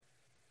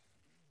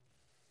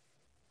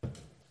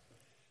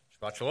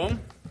Shabbat Shalom.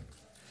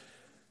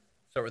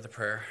 Start with a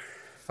prayer.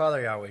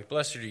 Father Yahweh,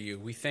 blessed are you.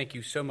 We thank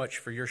you so much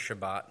for your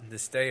Shabbat,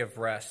 this day of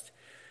rest.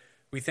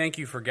 We thank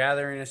you for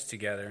gathering us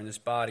together in this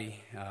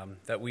body,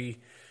 that we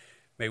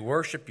may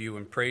worship you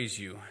and praise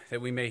you,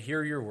 that we may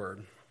hear your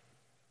word.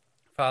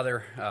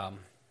 Father, I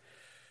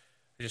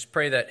just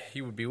pray that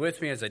you would be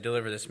with me as I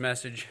deliver this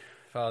message.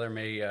 Father,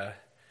 may the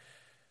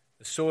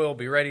soil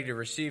be ready to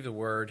receive the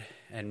word,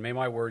 and may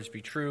my words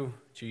be true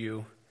to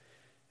you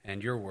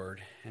and your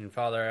word. And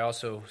Father, I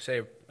also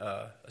say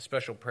a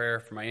special prayer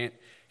for my Aunt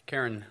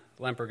Karen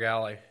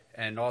Lempergal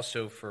and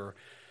also for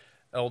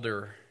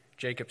Elder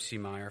Jacob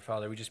Seemeyer.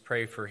 Father, we just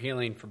pray for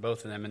healing for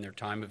both of them in their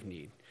time of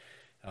need.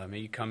 May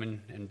you come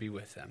in and be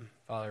with them.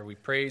 Father, we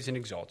praise and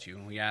exalt you,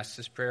 and we ask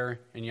this prayer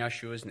in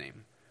Yeshua's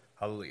name.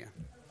 Hallelujah.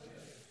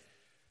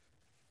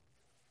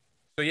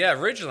 So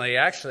originally,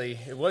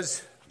 it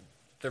was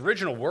the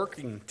original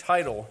working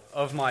title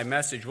of my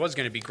message was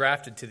going to be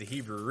grafted to the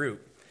Hebrew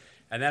root.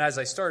 And then as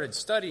I started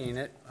studying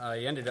it, I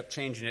ended up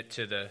changing it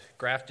to the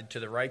grafted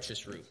to the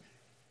righteous root.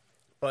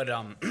 But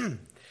I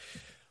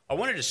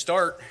wanted to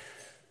start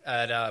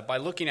by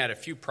looking at a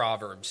few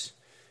Proverbs.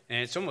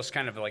 And it's almost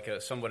kind of like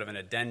somewhat of an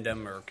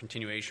addendum or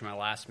continuation of my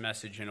last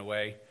message in a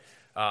way.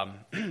 So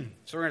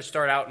we're going to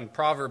start out in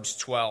Proverbs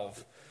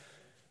 12,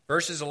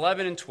 verses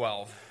 11 and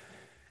 12.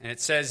 And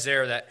it says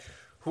there that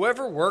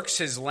whoever works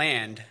his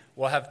land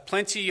will have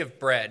plenty of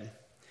bread,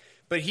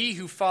 but he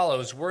who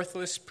follows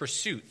worthless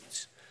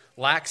pursuits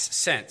lacks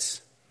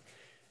sense.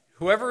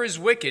 Whoever is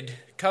wicked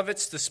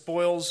covets the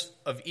spoils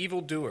of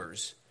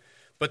evildoers,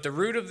 but the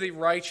root of the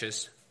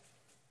righteous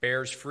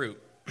bears fruit.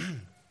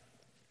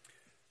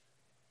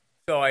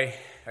 So I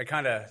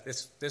kind of,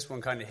 this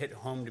one kind of hit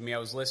home to me. I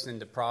was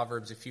listening to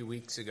Proverbs a few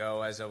weeks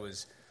ago as I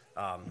was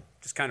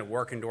just kind of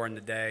working during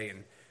the day,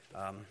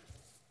 and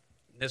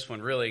this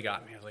one really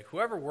got me. I was like,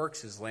 whoever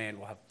works his land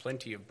will have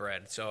plenty of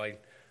bread. So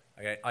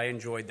I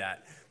enjoyed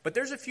that. But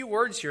there's a few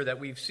words here that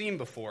we've seen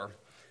before.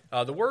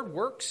 The word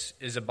works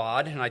is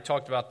abad, and I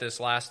talked about this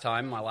last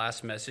time, my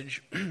last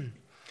message.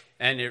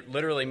 And it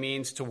literally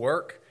means to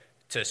work,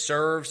 to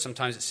serve.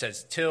 Sometimes it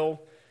says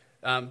till.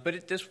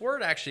 But this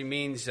word actually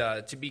means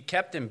to be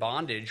kept in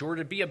bondage or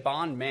to be a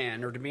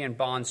bondman or to be in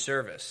bond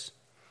service.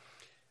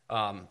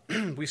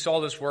 We saw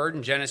this word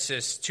in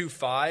Genesis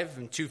 2:5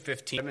 and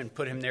 2:15 and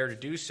put him there to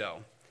do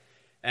so.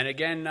 And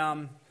again,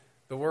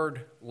 the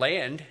word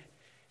land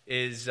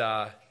is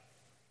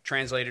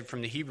translated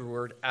from the Hebrew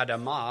word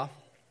adamah,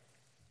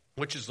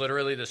 which is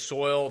literally the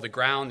soil, the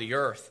ground, the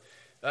earth.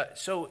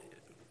 So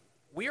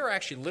we are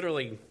actually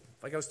literally,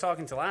 like I was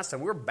talking to last time,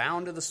 we're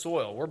bound to the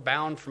soil. We're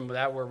bound from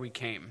that where we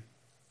came.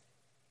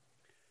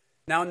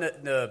 Now in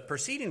the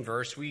preceding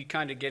verse, we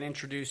kind of get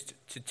introduced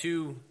to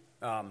two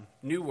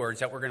new words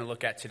that we're going to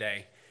look at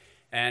today.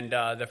 And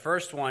the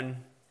first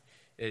one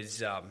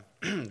is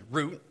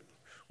root,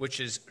 which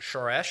is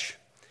shoresh.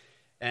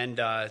 And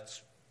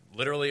it's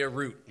literally a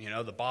root,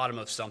 the bottom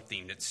of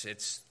something.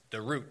 It's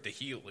the root, the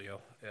heel,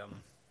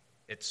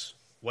 it's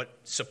what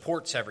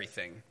supports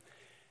everything.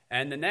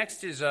 And the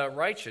next is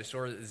righteous,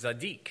 or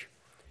zadik.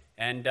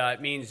 And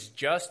it means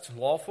just,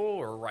 lawful,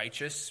 or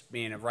righteous,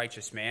 being a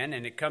righteous man.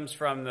 And it comes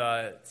from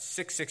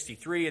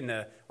 663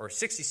 or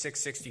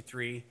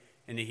 6663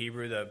 in the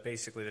Hebrew,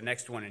 basically the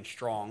next one in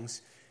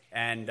Strong's.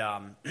 And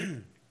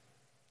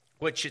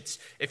which it's,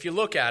 if you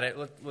look at it,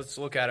 let's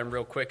look at them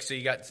real quick. So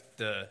you got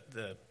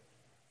the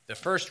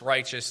first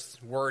righteous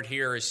word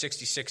here is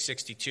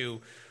 6662,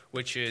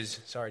 which is,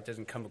 sorry, it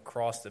doesn't come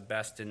across the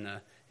best in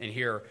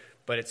here,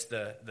 but it's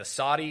the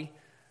sadi,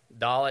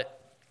 dalet,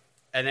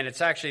 and then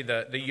it's actually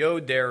the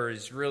yod there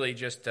is really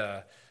just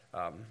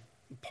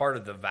part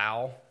of the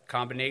vowel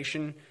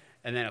combination,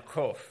 and then a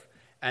kof.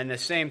 And the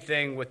same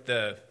thing with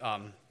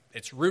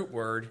its root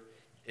word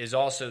is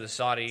also the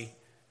sadi,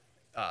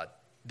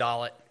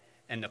 dalet,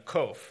 and the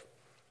kof.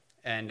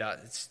 And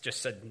it's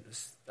just said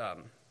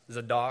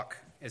zadok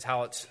is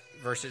how it's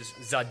versus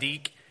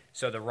zadik.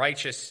 So the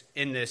righteous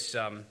in this,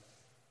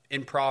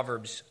 in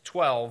Proverbs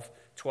 12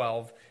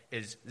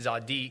 is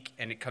zadik,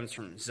 and it comes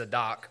from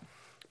zadok.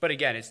 But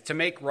again, it's to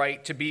make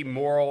right, to be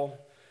moral,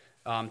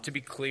 to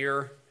be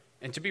clear,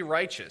 and to be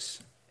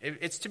righteous.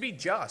 It's to be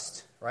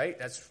just, right?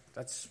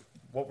 That's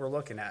what we're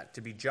looking at,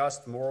 to be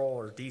just, moral,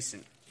 or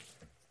decent.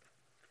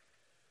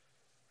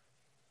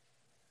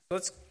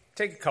 Let's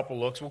take a couple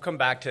looks. We'll come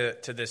back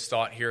to this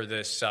thought here,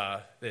 this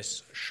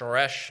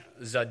shoresh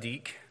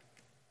zadik.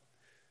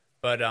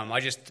 But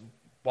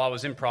while I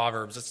was in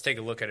Proverbs, let's take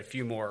a look at a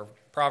few more.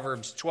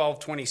 Proverbs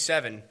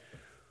 12:27.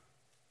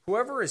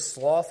 Whoever is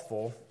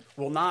slothful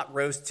will not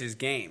roast his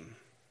game,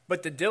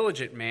 but the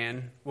diligent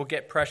man will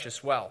get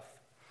precious wealth.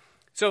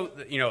 So,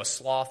 a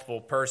slothful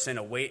person,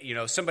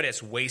 somebody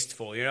that's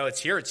wasteful.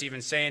 It's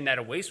even saying that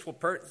a wasteful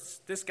person,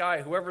 this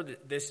guy, whoever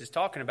this is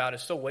talking about,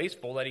 is so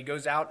wasteful that he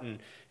goes out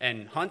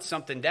and hunts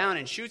something down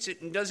and shoots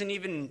it and doesn't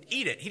even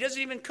eat it. He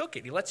doesn't even cook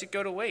it. He lets it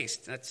go to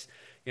waste. That's,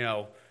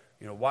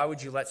 why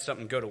would you let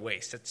something go to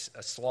waste? That's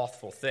a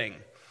slothful thing.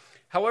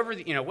 However,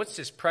 what's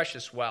this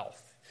precious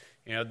wealth?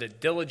 The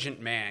diligent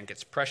man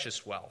gets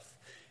precious wealth.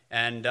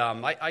 And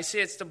I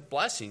say it's the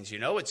blessings,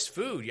 it's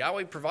food.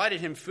 Yahweh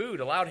provided him food,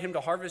 allowed him to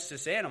harvest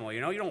this animal.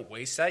 You don't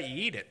waste that, you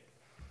eat it.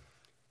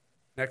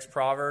 Next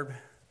proverb,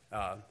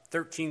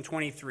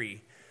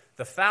 13:23.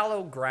 The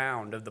fallow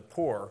ground of the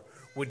poor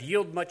would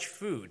yield much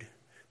food,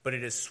 but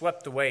it is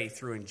swept away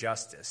through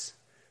injustice.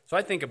 So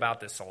I think about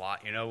this a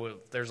lot.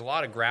 There's a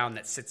lot of ground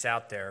that sits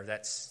out there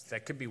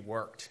that could be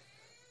worked,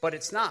 but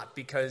it's not,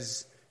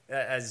 because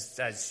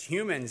as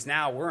humans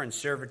now, we're in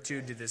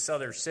servitude to this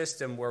other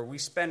system where we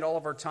spend all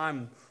of our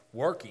time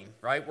working,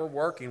 right? We're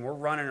working, we're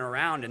running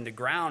around, and the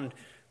ground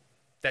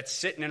that's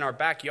sitting in our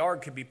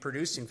backyard could be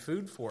producing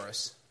food for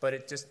us, but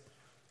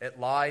it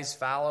lies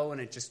fallow and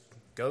it just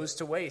goes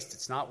to waste.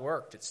 It's not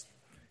worked. It's,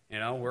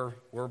 we're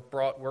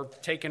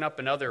taken up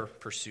in other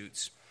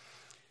pursuits.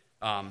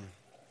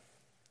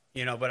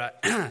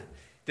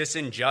 This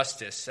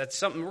injustice, that's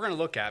something we're going to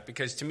look at,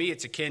 because to me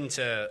it's akin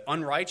to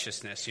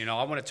unrighteousness.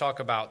 I want to talk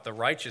about the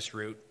righteous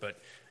root, but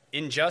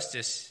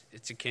injustice,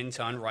 it's akin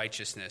to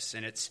unrighteousness,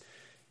 and it's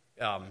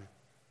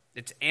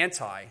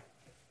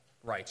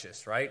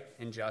anti-righteous, right?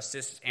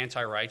 Injustice,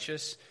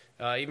 anti-righteous,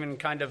 even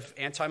kind of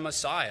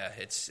anti-Messiah.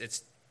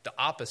 It's the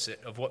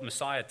opposite of what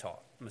Messiah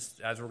taught.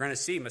 As we're going to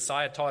see,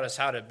 Messiah taught us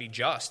how to be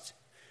just,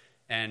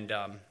 and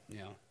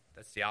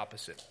that's the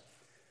opposite.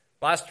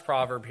 Last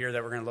proverb here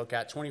that we're going to look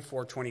at,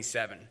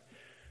 24:27.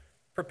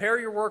 Prepare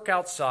your work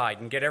outside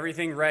and get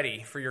everything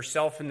ready for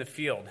yourself in the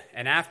field,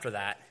 and after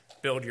that,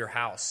 build your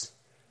house.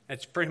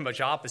 It's pretty much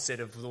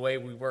opposite of the way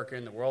we work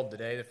in the world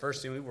today. The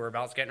first thing we worry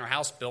about is getting our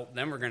house built, and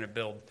then we're going to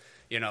build,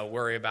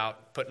 worry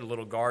about putting a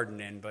little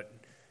garden in. But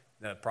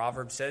the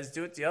proverb says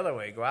do it the other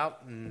way. Go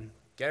out and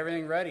get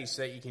everything ready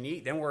so that you can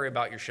eat, then worry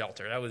about your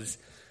shelter. That was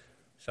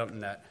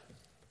something that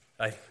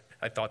I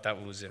thought that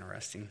one was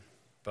interesting.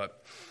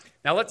 But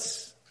now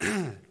let's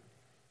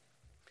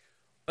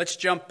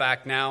jump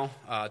back now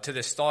to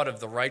this thought of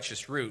the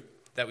righteous root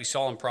that we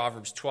saw in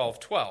Proverbs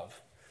 12:12.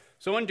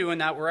 So in doing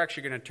that, we're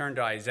actually going to turn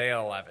to Isaiah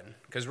 11,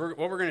 because what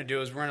we're going to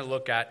do is we're going to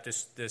look at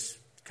this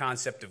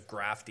concept of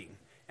grafting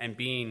and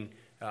being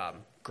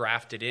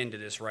grafted into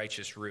this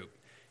righteous root.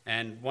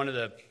 And one of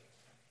the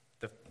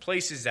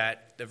places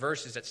the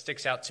verses that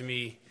sticks out to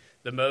me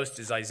the most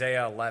is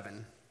Isaiah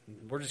 11.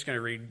 We're just going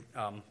to read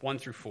 1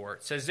 through 4.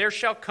 It says, "There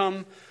shall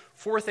come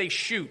forth a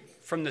shoot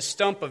from the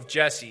stump of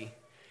Jesse,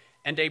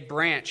 and a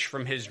branch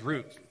from his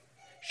root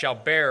shall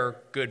bear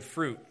good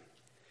fruit.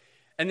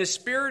 And the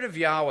Spirit of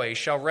Yahweh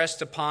shall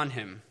rest upon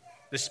him,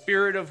 the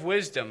Spirit of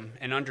wisdom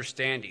and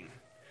understanding,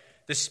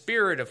 the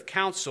Spirit of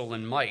counsel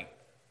and might,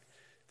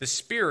 the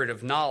Spirit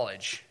of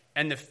knowledge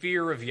and the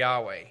fear of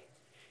Yahweh.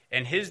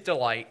 And his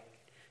delight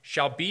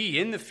shall be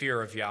in the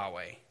fear of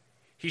Yahweh.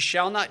 He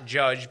shall not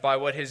judge by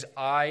what his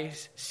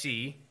eyes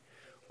see,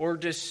 or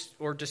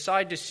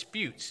decide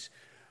disputes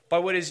by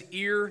what his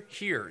ear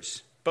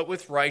hears, but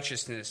with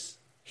righteousness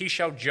he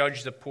shall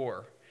judge the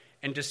poor,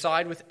 and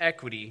decide with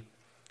equity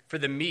for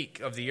the meek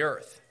of the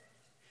earth.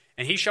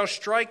 And he shall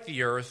strike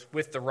the earth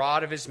with the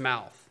rod of his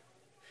mouth,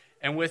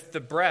 and with the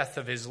breath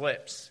of his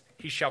lips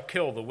he shall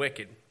kill the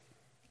wicked."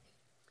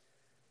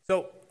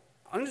 So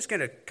I'm just going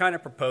to kind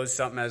of propose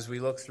something as we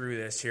look through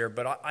this here,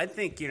 but I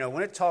think,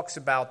 when it talks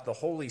about the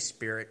Holy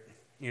Spirit,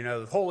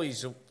 holy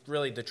is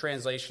really, the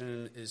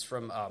translation is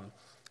from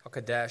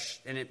HaKadosh,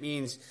 and it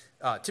means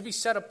to be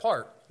set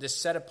apart, this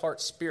set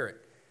apart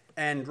spirit.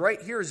 And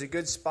right here is a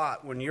good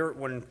spot when you're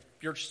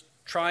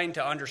trying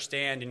to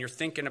understand and you're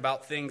thinking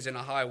about things in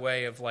a high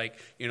way of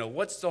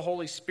what's the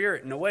Holy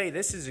Spirit? In a way,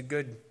 this is a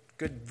good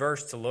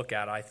verse to look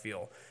at, I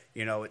feel.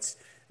 It's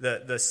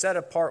the set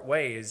apart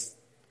way is,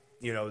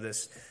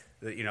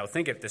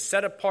 think of the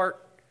set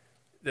apart,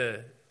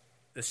 the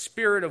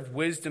spirit of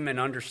wisdom and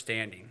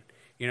understanding.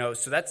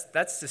 So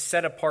that's the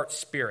set apart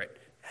spirit,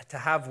 to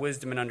have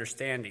wisdom and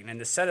understanding, and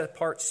the set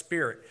apart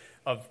spirit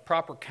of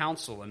proper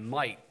counsel and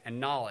might and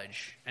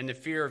knowledge and the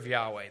fear of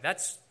Yahweh.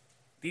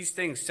 These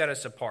things set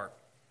us apart.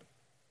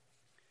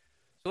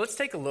 So let's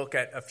take a look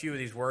at a few of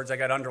these words I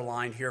got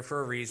underlined here for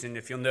a reason.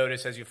 If you'll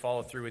notice as you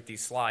follow through with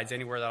these slides,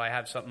 anywhere that I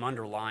have something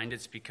underlined,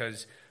 it's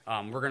because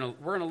we're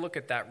gonna look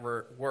at that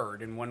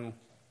word in one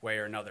way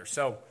or another.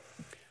 So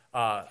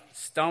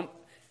stump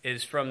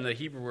is from the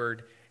Hebrew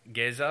word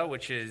geza,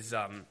 which is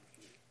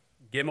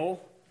gimel,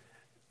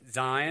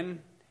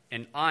 zion,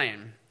 and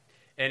ayin.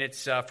 And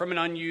it's from an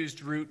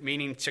unused root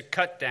meaning to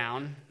cut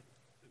down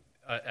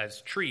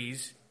as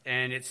trees,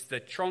 and it's the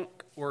trunk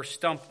or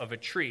stump of a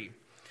tree,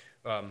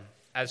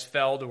 as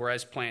felled or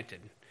as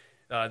planted.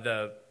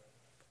 The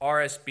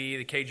RSB,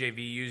 the KJV,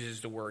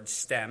 uses the word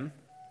stem.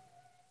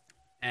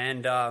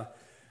 And the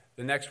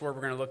next word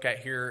we're going to look at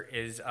here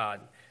is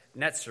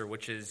netzer,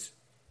 which is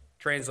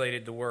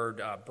translated the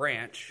word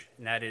branch,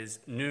 and that is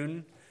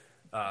nun,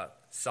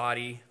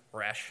 sadi,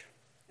 resh.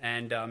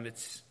 And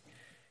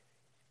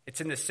it's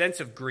in the sense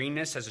of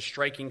greenness, as a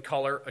striking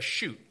color, a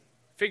shoot,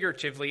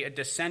 figuratively a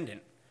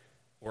descendant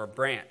or a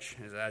branch,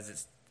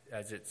 as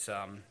it's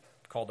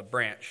called a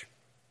branch.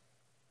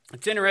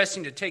 It's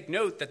interesting to take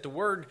note that the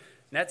word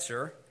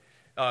netzer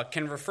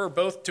can refer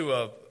both to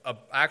a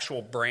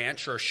actual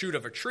branch or a shoot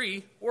of a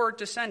tree or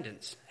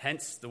descendants,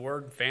 hence the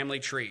word family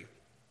tree.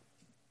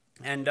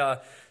 And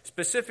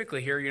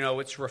specifically here,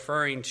 it's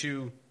referring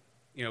to,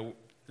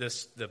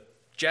 the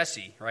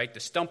Jesse, right? The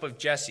stump of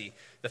Jesse,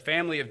 the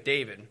family of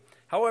David.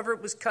 However,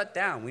 it was cut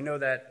down. We know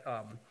that,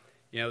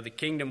 the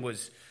kingdom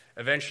was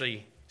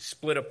eventually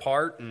split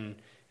apart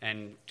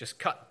and just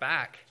cut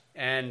back.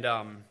 And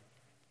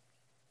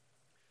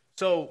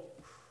so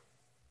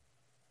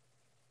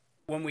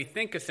when we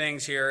think of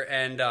things here,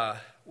 and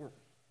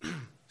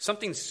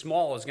something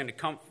small is going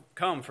to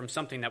come from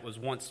something that was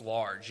once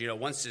large.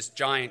 Once this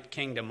giant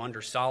kingdom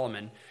under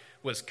Solomon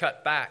was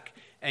cut back.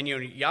 And,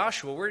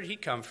 Joshua, where did he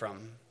come from?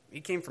 He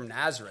came from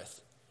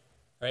Nazareth,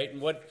 right?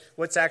 And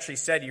what's actually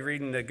said, you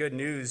read in the Good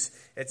News,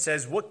 it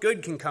says, what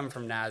good can come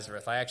from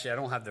Nazareth? I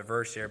don't have the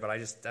verse here, but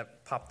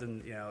that popped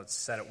in, it's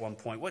said at one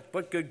point.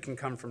 What good can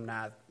come from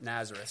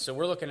Nazareth? So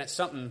we're looking at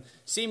something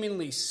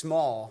seemingly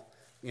small,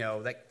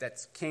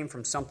 that came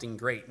from something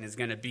great and is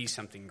going to be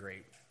something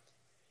great.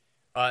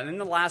 And then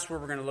the last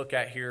word we're going to look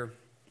at here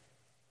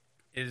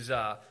is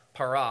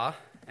para,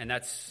 and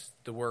that's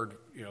the word,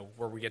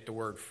 where we get the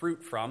word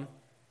fruit from.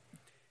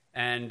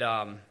 And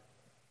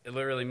it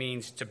literally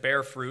means to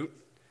bear fruit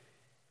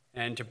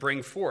and to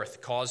bring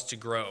forth, cause to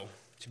grow,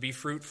 to be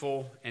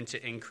fruitful and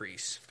to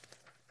increase.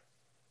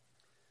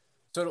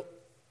 So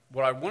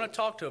what I want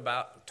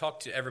to talk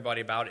to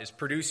everybody about is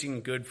producing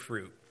good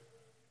fruit.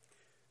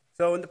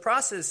 So in the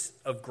process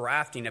of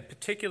grafting, a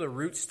particular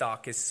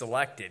rootstock is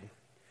selected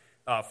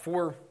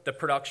for the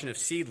production of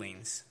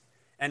seedlings.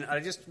 And I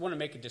just want to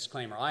make a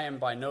disclaimer. I am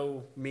by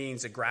no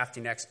means a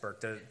grafting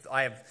expert.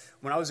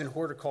 When I was in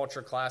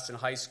horticulture class in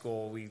high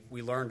school,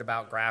 we learned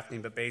about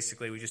grafting, but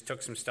basically we just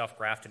took some stuff,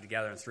 grafted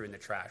together, and threw it in the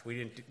trash. We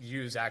didn't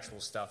use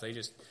actual stuff.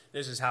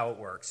 This is how it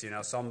works.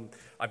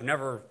 I've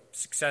never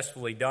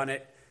successfully done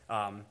it.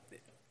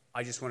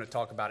 I just want to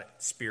talk about it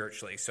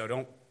spiritually. So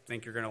don't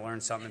think you're going to learn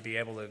something and be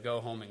able to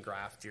go home and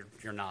graft.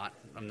 You're not.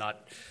 I'm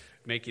not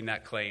making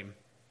that claim.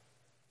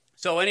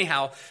 So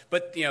anyhow,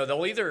 but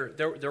they'll either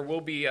there will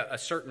be a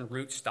certain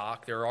root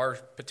stock. There are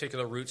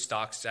particular root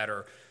stocks that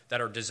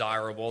are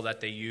desirable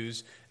that they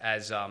use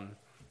as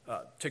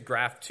to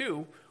graft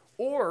to,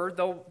 or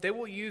they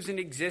will use an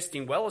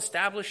existing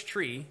well-established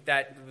tree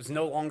that was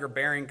no longer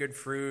bearing good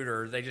fruit,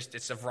 or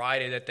it's a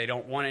variety that they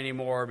don't want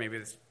anymore. Maybe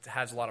it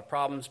has a lot of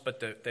problems, but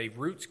the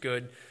root's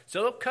good,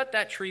 so they'll cut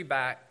that tree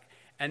back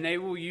and they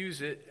will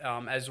use it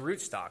as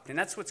rootstock, and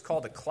that's what's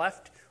called a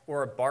cleft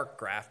or a bark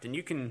graft, and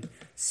you can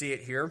see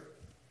it here.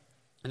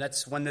 And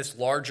that's when this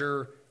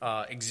larger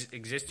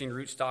existing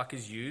rootstock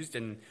is used,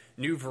 and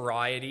new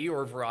variety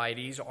or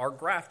varieties are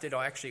grafted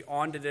actually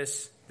onto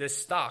this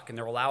stock, and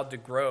they're allowed to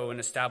grow and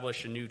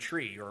establish a new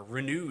tree or a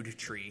renewed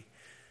tree.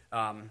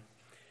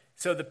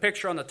 So the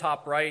picture on the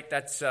top right,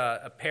 that's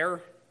a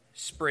pear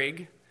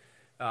sprig,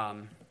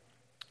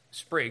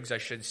 sprigs, I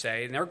should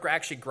say, and they're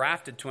actually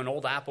grafted to an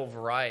old apple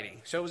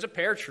variety. So it was a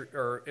pear tree,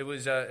 or it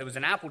was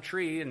an apple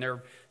tree, and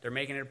they're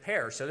making it a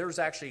pear. So there was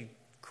actually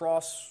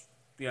cross.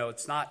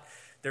 It's not.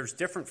 There's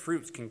different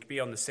fruits can be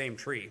on the same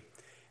tree,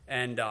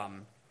 and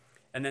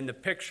then the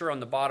picture on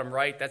the bottom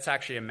right, that's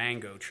actually a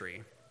mango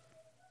tree.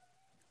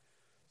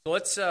 So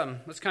let's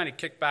kind of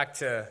kick back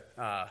to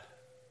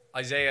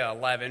Isaiah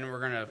 11. We're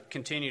going to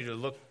continue to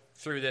look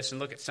through this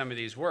and look at some of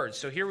these words.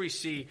 So here we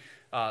see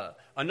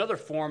another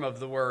form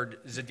of the word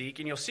Zadik,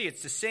 and you'll see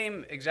it's the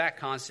same exact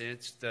consonant.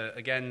 It's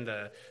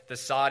the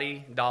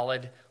Sadi,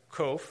 Daled,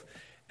 Kof,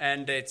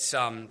 and it's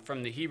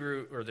from the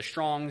Hebrew or the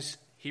Strong's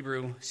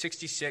Hebrew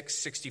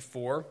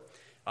 6664,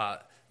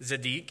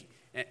 Zadik.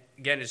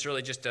 Again, it's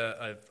really just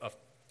a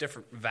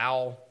different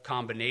vowel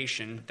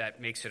combination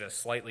that makes it a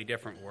slightly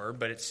different word,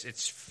 but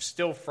it's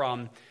still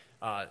from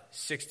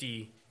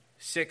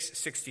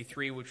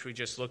 6663, which we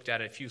just looked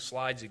at a few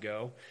slides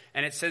ago.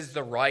 And it says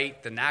the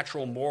right, the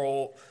natural,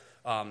 moral,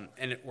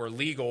 or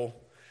legal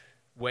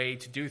way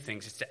to do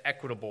things. It's the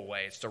equitable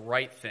way. It's the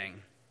right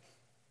thing.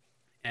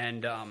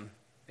 And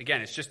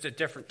again, it's just a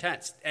different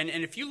tense. And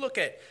if you look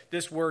at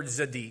this word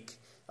Zadik,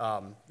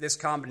 this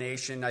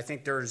combination, I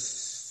think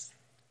there's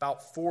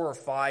about 4 or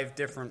 5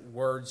 different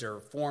words or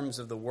forms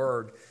of the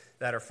word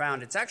that are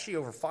found. It's actually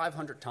over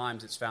 500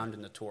 times it's found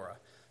in the Torah.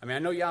 I mean, I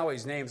know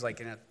Yahweh's name's like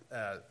in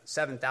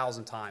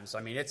 7,000 times.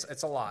 I mean,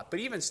 it's a lot. But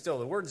even still,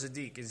 the word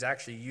Zadik is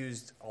actually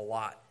used a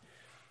lot.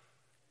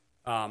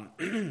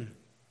 The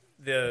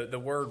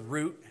word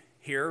root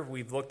here,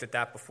 we've looked at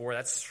that before.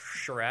 That's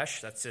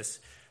sheresh. That's this...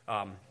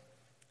 the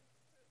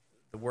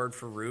word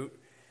for root.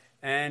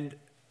 And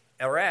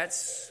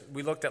eretz,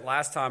 we looked at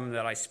last time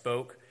that I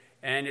spoke,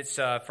 and it's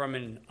from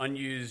an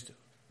unused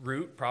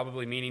root,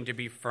 probably meaning to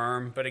be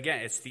firm. But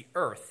again, it's the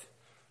earth.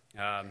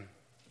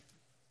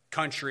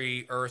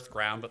 Country, earth,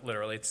 ground, but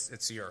literally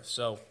it's the earth.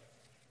 So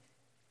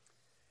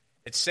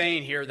it's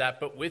saying here that,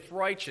 but with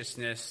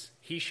righteousness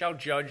he shall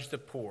judge the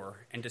poor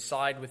and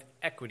decide with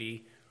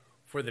equity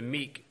for the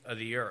meek of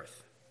the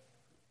earth.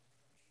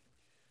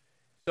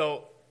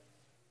 So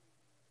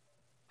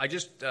I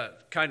just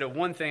kind of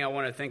one thing I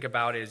want to think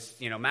about is,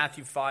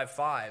 Matthew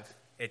 5:5.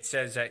 it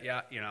says that,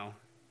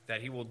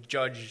 that he will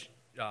judge,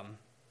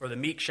 or the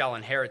meek shall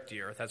inherit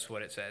the earth. That's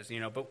what it says,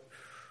 but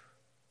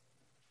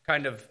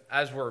kind of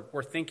as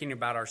we're thinking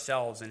about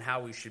ourselves and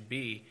how we should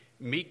be,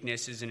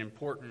 meekness is an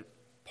important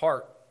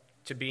part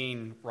to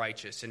being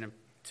righteous and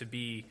to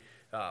be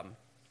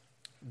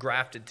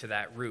grafted to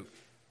that root.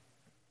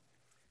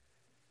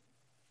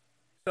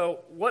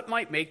 So what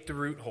might make the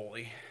root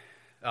holy?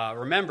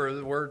 Remember,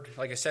 the word,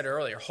 like I said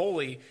earlier,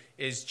 holy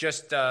is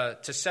just to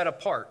set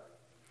apart.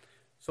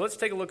 So let's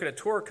take a look at a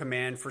Torah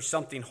command for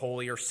something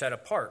holy or set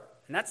apart.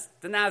 And that's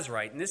the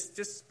Nazirite. And this,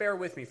 just bear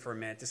with me for a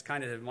minute. This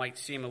kind of might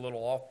seem a little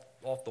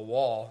off the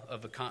wall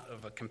of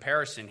a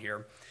comparison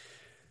here.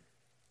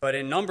 But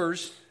in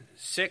Numbers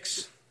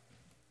 6,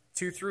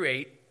 2 through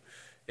 8,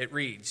 it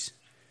reads,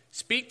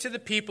 "Speak to the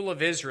people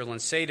of Israel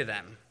and say to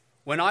them,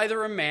 when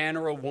either a man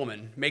or a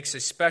woman makes a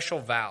special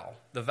vow,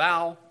 the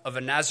vow of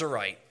a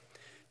Nazirite,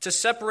 to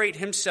separate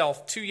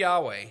himself to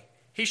Yahweh,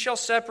 he shall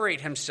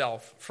separate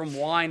himself from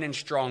wine and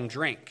strong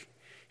drink.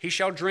 He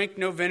shall drink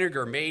no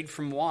vinegar made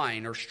from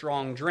wine or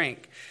strong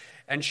drink,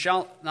 and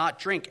shall not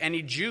drink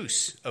any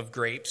juice of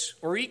grapes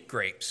or eat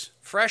grapes,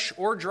 fresh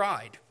or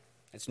dried."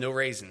 That's no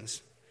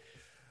raisins.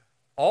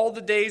 "All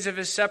the days of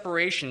his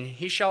separation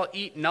he shall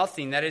eat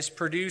nothing that is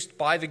produced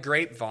by the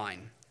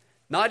grapevine,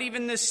 not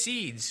even the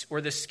seeds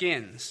or the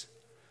skins.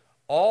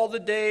 All the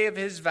day of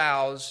his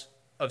vows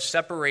of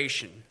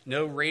separation,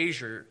 no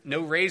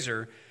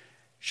razor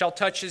shall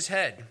touch his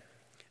head,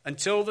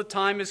 until the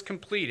time is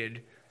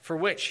completed for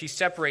which he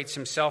separates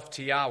himself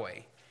to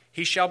Yahweh.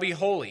 He shall be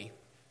holy.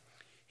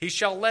 He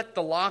shall let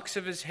the locks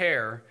of his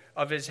hair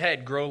of his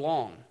head grow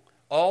long.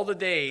 All the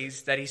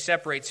days that he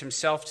separates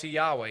himself to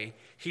Yahweh,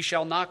 he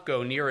shall not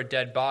go near a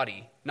dead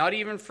body, not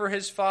even for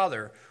his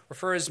father or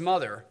for his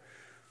mother,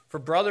 for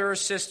brother or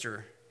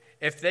sister.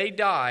 If they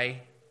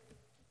die,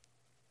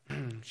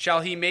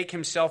 shall he make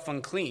himself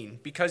unclean,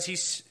 because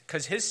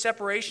his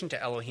separation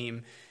to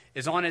Elohim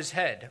is on his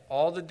head.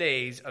 All the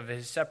days of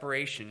his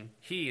separation,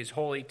 he is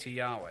holy to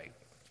Yahweh."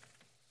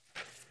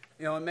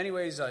 In many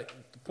ways, the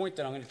point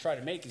that I'm going to try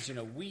to make is,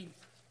 we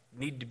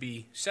need to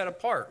be set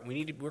apart.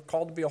 We're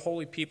called to be a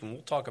holy people, and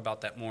we'll talk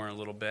about that more in a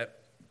little bit.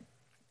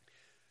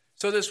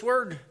 So this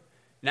word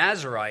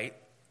Nazirite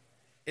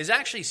is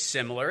actually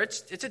similar.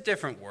 It's a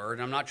different word.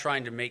 I'm not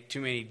trying to make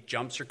too many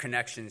jumps or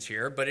connections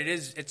here, but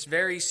it's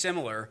very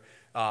similar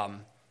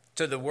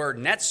to the word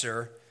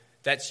Netzer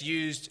that's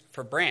used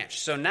for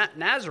branch. So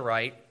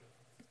Nazirite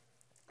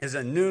is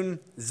a Nun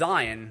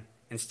Zion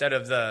instead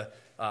of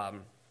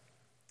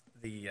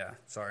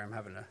sorry, I'm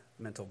having a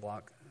mental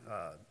block.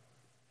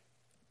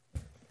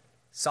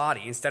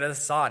 Sadi, instead of the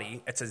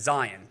Sadi, it's a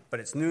Zion, but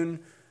it's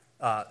Nun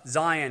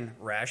Zion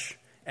Resh,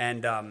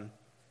 and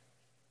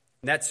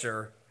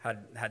Netzer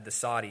had the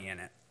Sadi in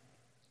it.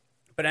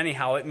 But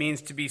anyhow, it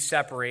means to be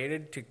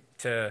separated,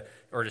 to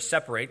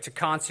separate, to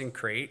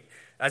consecrate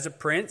as a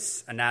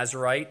prince, a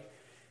Nazirite.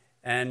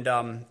 And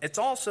it's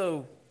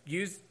also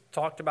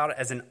talked about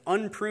as an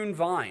unpruned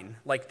vine,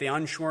 like the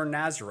unshorn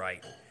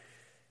Nazirite.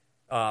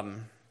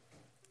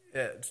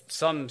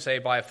 Some say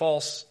by a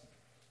false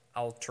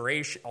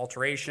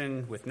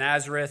alteration with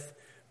Nazareth,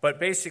 but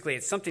basically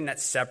it's something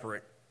that's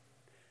separate.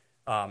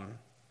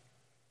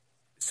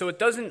 So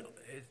it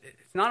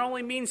not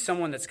only means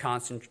someone that's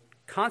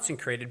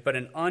consecrated, but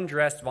an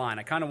undressed vine.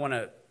 I kind of want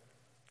to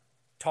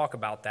talk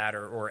about that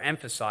or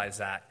emphasize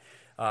that.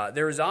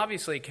 There is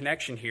obviously a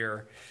connection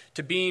here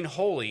to being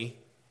holy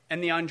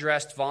and the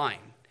undressed vine.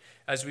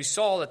 As we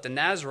saw that the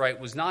Nazirite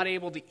was not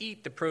able to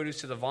eat the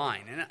produce of the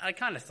vine. And I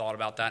kind of thought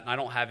about that, and I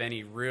don't have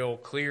any real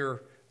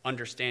clear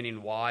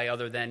understanding why,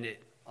 other than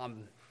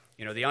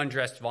the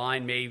undressed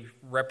vine may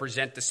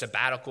represent the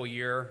sabbatical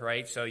year,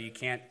 right? So you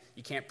can't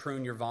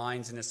prune your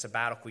vines in a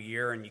sabbatical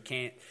year, and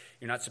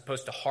you're not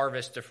supposed to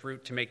harvest the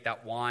fruit to make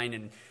that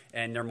wine,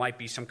 and there might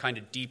be some kind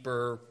of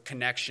deeper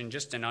connection,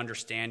 just an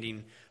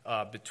understanding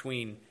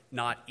between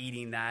not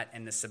eating that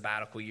and the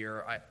sabbatical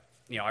year.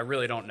 I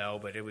really don't know,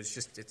 but it was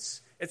just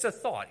it's a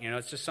thought,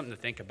 it's just something to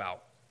think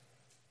about.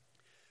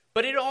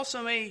 But it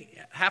also may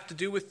have to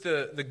do with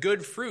the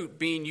good fruit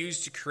being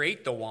used to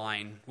create the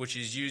wine, which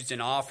is used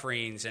in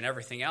offerings and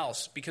everything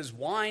else, because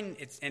wine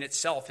in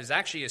itself is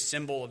actually a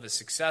symbol of a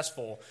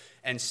successful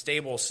and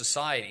stable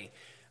society.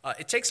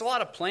 It takes a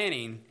lot of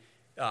planning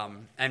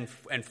and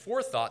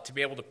forethought to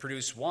be able to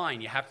produce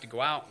wine. You have to go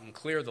out and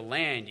clear the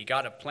land. You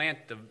got to plant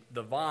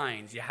the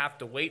vines. You have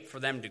to wait for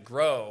them to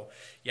grow.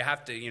 You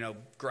have to,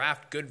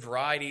 graft good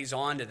varieties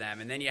onto them.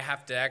 And then you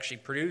have to actually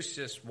produce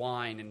this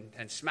wine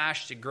and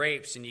smash the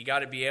grapes. And you got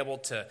to be able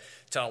to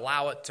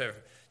allow it to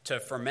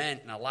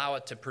ferment and allow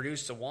it to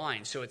produce the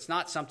wine. So it's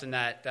not something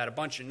that a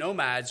bunch of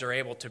nomads are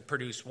able to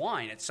produce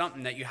wine. It's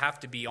something that you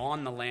have to be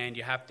on the land,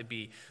 you have to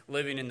be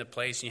living in the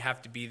place, and you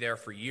have to be there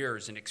for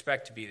years and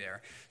expect to be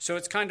there. So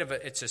it's kind of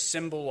it's a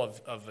symbol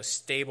of a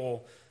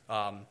stable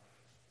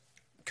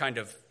kind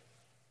of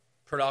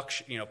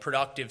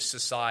productive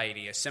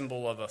society, a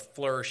symbol of a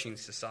flourishing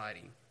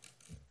society.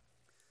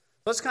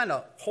 Let's kind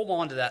of hold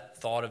on to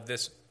that thought of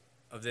this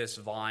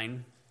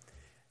vine.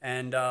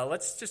 And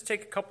let's just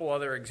take a couple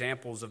other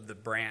examples of the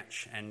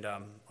branch and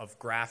of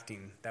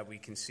grafting that we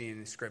can see in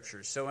the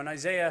scriptures. So in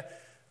Isaiah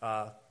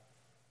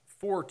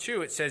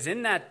 4:2, it says,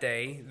 "In that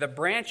day, the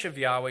branch of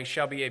Yahweh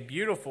shall be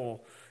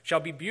beautiful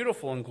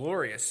and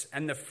glorious,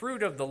 and the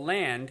fruit of the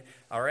land,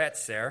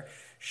 Aretz there,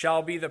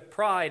 shall be the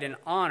pride and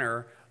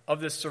honor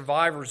of the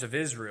survivors of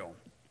Israel."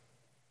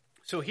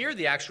 So here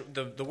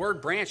the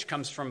word branch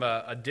comes from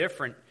a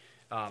different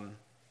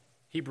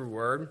Hebrew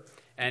word,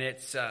 and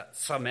it's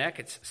samek.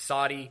 It's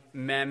sadi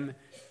mem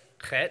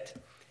chet,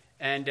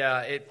 and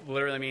it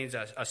literally means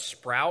a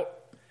sprout,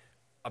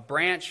 a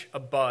branch, a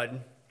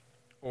bud,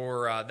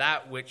 or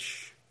that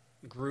which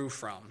grew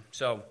from.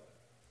 So,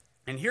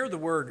 and here the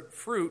word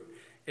fruit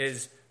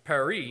is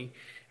peri,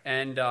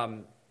 and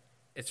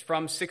it's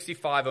from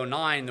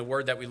 6509, the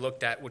word that we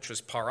looked at, which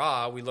was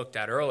para, we looked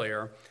at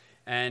earlier,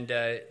 and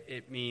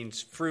it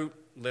means fruit,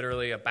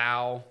 literally a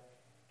bough,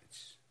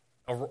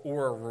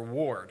 or a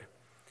reward.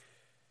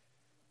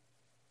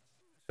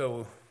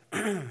 So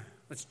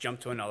let's jump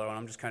to another one.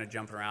 I'm just kind of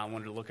jumping around. I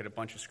wanted to look at a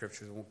bunch of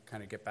scriptures. We'll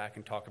kind of get back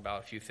and talk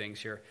about a few things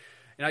here.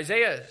 In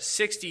Isaiah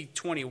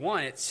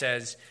 60:21, it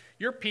says,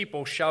 "Your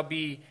people shall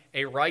be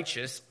a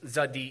righteous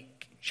zadik."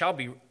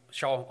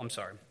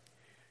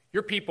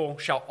 Your people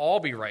shall all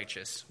be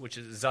righteous, which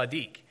is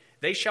zadik.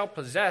 They shall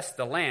possess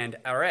the land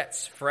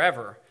Aretz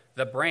forever,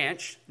 the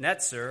branch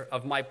netzer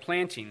of my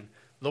planting,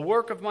 the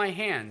work of my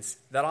hands,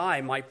 that I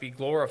might be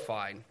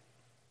glorified.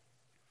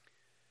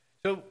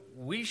 So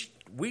we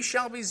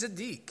shall be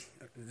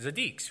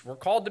Zadiks. We're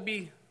called to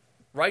be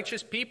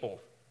righteous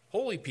people,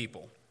 holy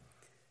people.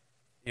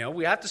 You know,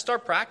 we have to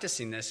start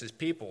practicing this as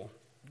people.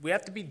 We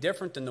have to be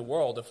different than the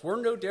world. If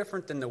we're no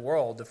different than the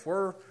world, if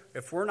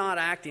we're not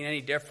acting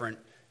any different,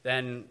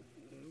 then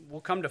we'll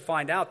come to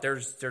find out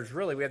there's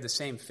really, we have the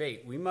same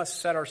fate. We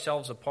must set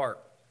ourselves apart.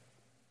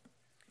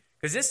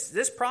 Because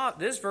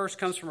this verse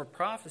comes from a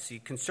prophecy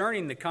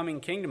concerning the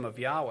coming kingdom of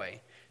Yahweh.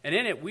 And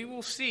in it we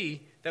will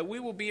see that we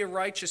will be a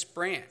righteous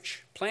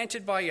branch,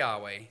 planted by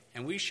Yahweh,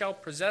 and we shall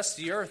possess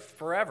the earth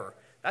forever.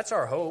 That's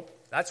our hope.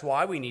 That's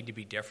why we need to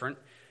be different.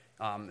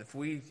 If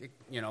we,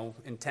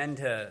 intend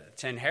to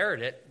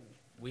inherit it,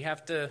 we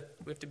have to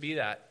be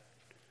that.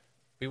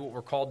 Be what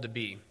we're called to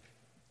be.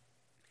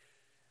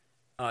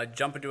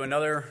 Jump into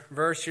another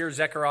verse here,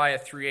 Zechariah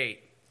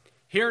 3:8.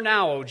 "Hear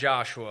now, O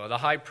Joshua, the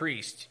high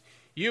priest,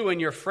 you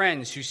and your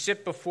friends who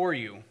sit before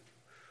you,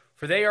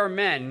 for they are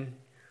men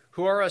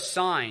who are a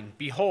sign.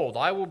 Behold,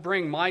 I will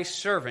bring my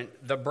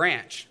servant, the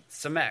branch,"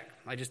 Samek.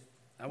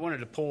 I wanted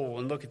to pull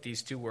and look at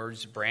these two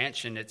words,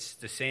 branch, and it's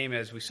the same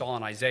as we saw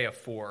in Isaiah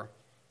 4.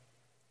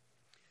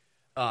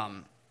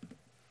 And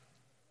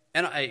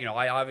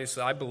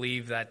I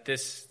believe that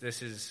this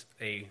is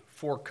a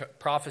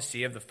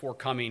prophecy of the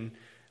forthcoming,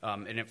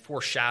 and it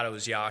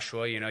foreshadows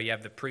Joshua. You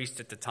have the priest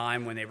at the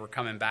time when they were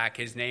coming back.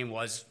 His name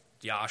was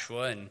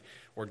Joshua,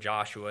 or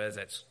Joshua,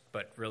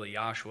 but really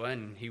Joshua,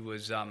 and he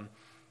was,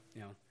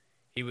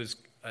 he was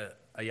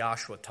a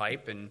Joshua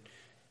type, and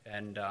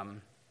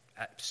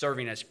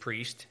serving as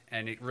priest,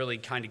 and it really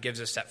kind of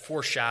gives us that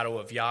foreshadow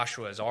of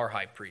Joshua as our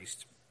high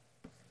priest.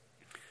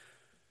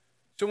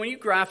 So when you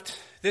graft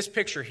this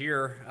picture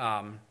here,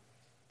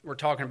 we're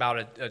talking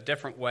about a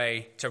different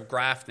way to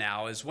graft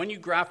now, is when you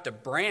graft a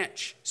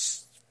branch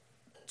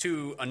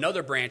to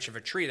another branch of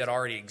a tree that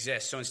already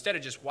exists. So instead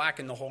of just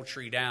whacking the whole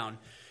tree down,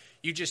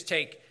 you just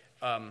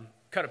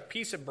cut a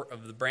piece of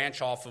the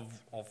branch off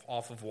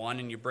of one,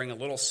 and you bring a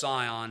little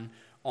scion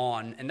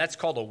on, and that's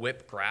called a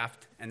whip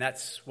graft, and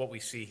that's what we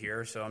see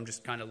here. So I'm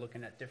just kind of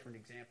looking at different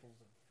examples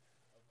of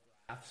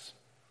grafts.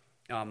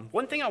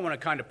 One thing I want to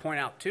kind of point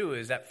out too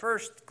is that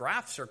first,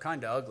 grafts are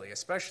kind of ugly,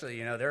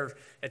 especially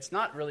it's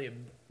not really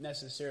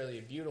necessarily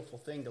a beautiful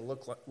thing to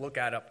look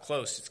at up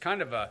close. It's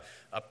kind of a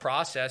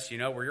process,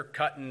 where you're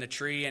cutting the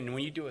tree, and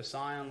when you do a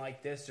scion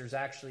like this, there's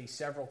actually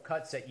several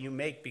cuts that you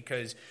make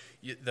because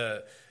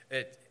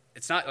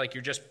it's not like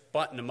you're just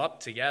butting them up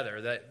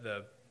together.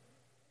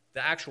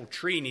 The actual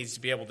tree needs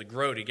to be able to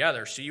grow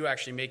together, so you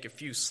actually make a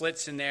few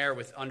slits in there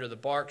under the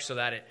bark so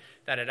that it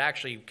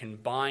actually can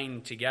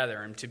bind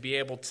together and to be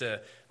able to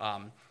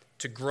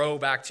grow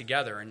back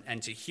together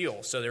and to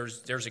heal. So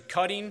there's a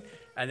cutting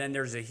and then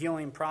there's a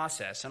healing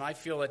process, and I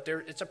feel that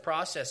it's a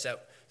process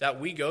that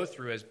we go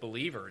through as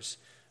believers,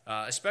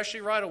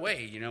 especially right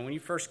away. When you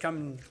first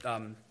come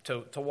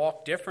to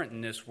walk different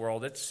in this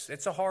world,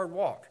 it's a hard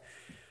walk.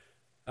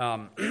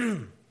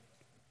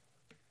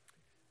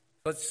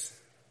 Let's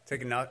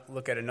take a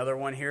look at another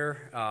one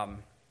here.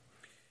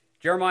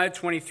 Jeremiah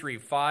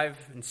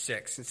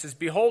 23:5-6. It says,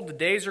 "Behold, the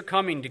days are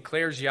coming,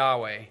 declares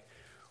Yahweh,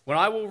 when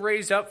I will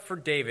raise up for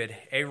David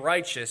a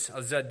righteous,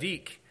 a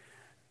Zadik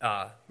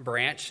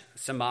branch,"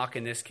 Samak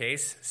in this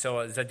case, so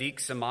a Zadik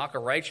Samak, a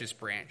righteous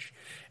branch,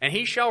 "and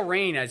he shall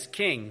reign as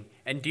king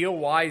and deal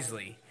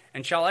wisely,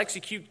 and shall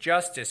execute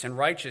justice and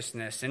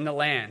righteousness in the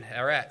land,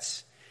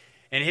 Eretz.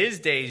 In his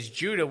days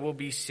Judah will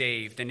be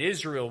saved, and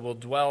Israel will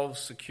dwell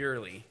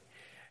securely.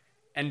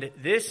 And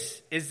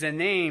this is the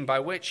name by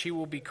which he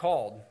will be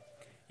called.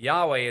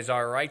 Yahweh is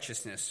our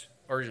righteousness,"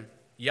 or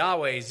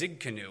Yahweh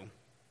Zidkenu.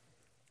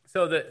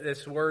 So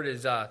this word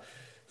is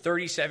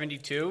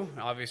 3072.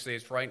 Obviously,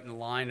 it's right in the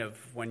line of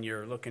when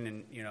you're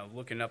looking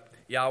up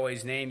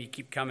Yahweh's name. You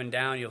keep coming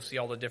down, you'll see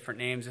all the different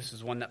names. This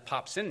is one that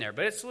pops in there,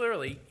 but it's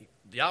literally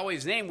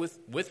Yahweh's name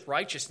with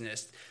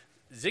righteousness,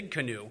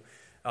 Zidkenu,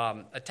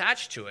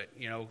 attached to it.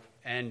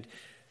 And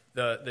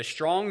the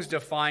Strong's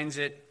defines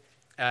it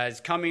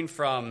as coming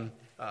from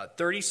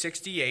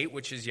 3068,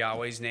 which is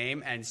Yahweh's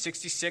name, and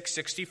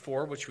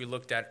 6664, which we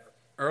looked at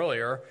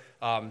earlier,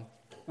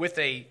 with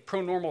a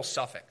pronormal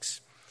suffix.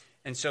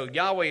 And so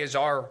Yahweh is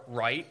our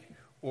right,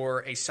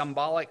 or a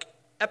symbolic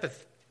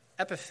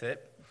epithet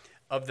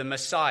of the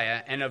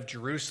Messiah and of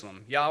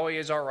Jerusalem. Yahweh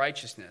is our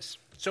righteousness.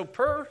 So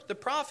per the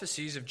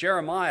prophecies of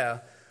Jeremiah,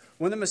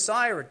 when the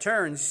Messiah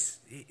returns,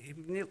 he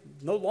will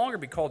no longer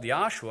be called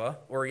Yahshua,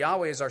 or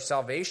Yahweh is our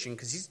salvation,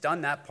 because he's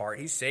done that part.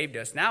 He's saved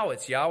us. Now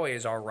it's Yahweh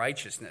is our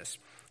righteousness.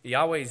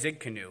 Yahweh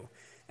Zidkenu.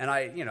 And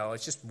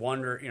it's just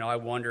wonder, I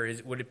wonder,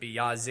 would it be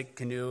Yah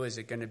Zidkenu? Is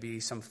it going to be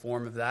some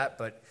form of that?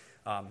 But,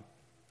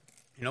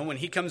 when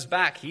he comes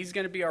back, he's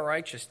going to be our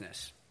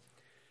righteousness.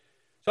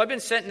 So I've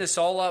been setting this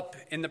all up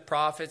in the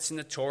prophets and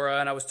the Torah,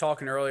 and I was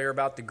talking earlier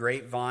about the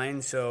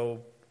grapevine, so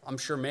I'm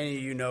sure many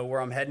of you know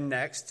where I'm heading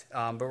next.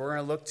 But we're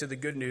going to look to the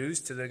good news,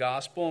 to the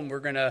gospel, and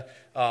we're going to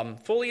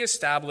fully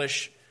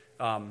establish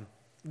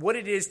what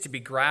it is to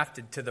be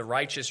grafted to the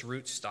righteous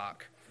root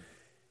stock.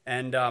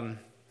 And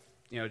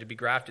to be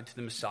grafted to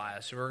the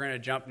Messiah. So we're going to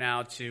jump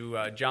now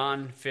to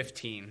John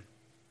 15,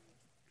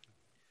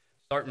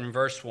 starting in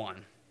verse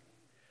 1.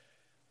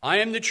 I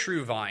am the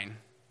true vine,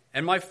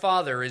 and my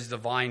Father is the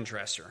vine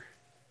dresser.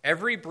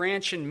 Every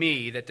branch in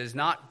me that does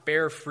not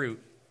bear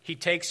fruit, he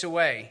takes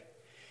away.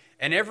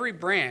 And every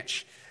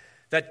branch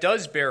that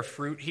does bear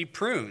fruit, he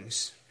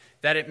prunes,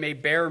 that it may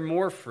bear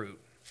more fruit.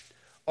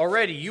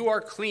 Already you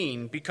are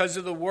clean because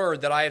of the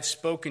word that I have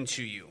spoken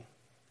to you.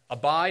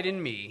 Abide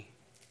in me,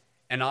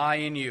 and I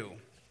in you.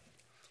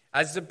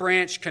 As the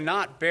branch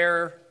cannot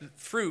bear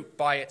fruit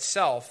by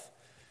itself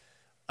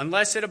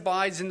unless it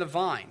abides in the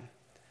vine,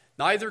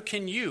 neither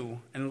can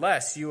you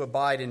unless you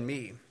abide in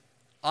me.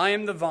 I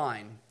am the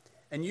vine,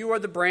 and you are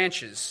the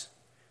branches.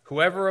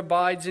 Whoever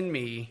abides in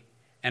me,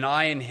 and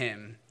I in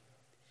him,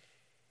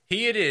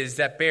 he it is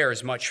that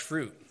bears much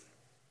fruit.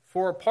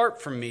 For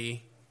apart from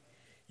me,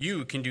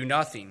 you can do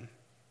nothing.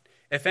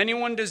 If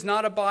anyone does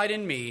not abide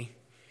in me,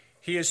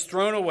 he is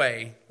thrown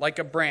away like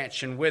a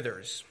branch and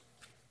withers.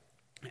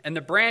 And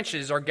the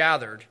branches are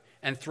gathered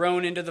and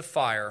thrown into the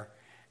fire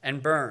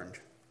and burned.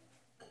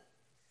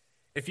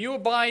 If you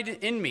abide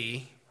in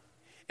me,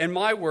 and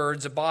my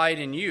words abide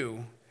in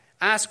you,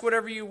 ask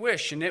whatever you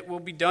wish, and it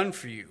will be done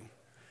for you.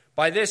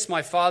 By this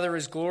my Father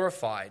is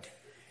glorified,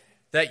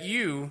 that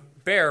you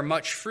bear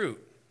much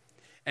fruit,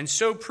 and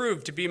so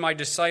prove to be my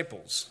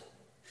disciples.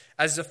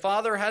 As the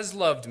Father has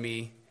loved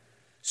me,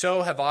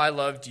 so have I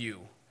loved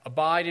you.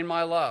 Abide in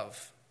my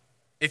love.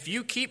 If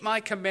you keep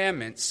my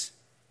commandments,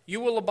 you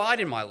will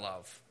abide in my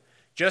love,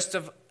 just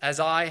as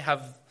I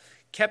have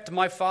kept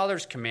my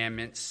Father's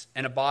commandments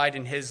and abide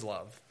in his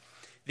love.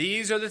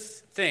 These are the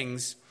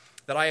things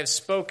that I have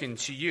spoken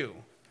to you,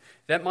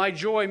 that my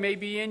joy may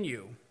be in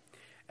you,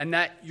 and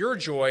that your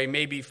joy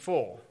may be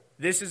full.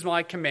 This is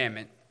my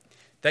commandment,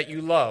 that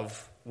you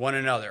love one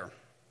another.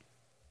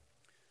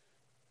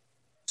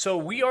 So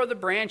we are the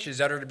branches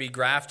that are to be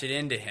grafted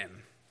into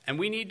him, and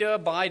we need to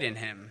abide in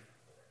him.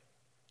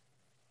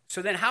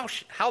 So then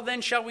how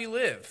then shall we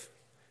live?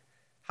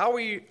 How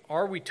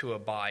are we to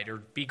abide or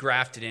be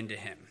grafted into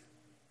him?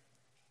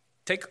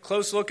 Take a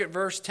close look at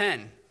verse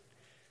 10.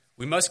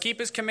 We must keep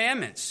his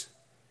commandments.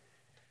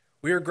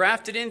 We are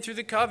grafted in through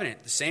the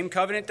covenant, the same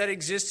covenant that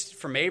exists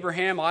from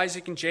Abraham,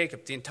 Isaac, and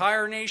Jacob, the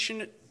entire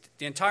nation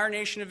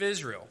of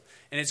Israel,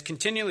 and it's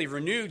continually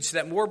renewed so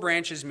that more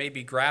branches may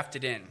be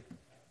grafted in.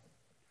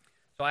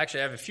 So I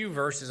actually have a few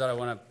verses that I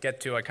want to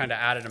get to. I kind of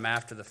added them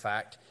after the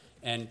fact.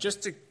 And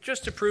just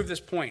to prove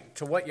this point,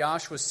 to what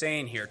Yash was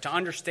saying here, to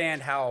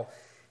understand how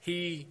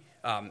he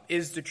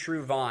is the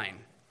true vine.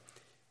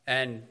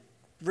 And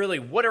really,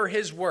 what are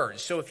his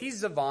words? So if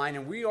he's the vine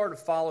and we are to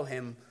follow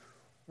him,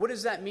 what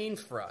does that mean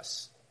for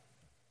us?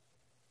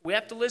 We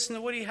have to listen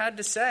to what he had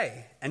to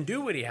say and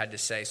do what he had to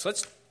say. So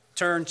let's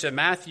turn to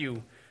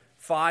Matthew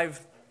 5,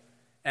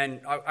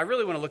 and I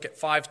really want to look at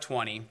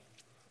 5:20.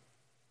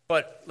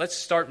 But let's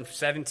start in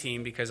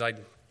 17 because I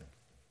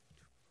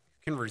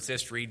can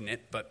resist reading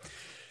it. But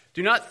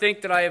do not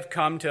think that I have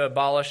come to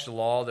abolish the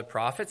law of the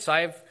prophets.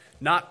 I have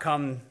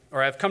come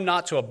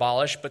not to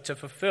abolish, but to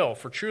fulfill.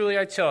 For truly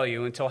I tell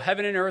you, until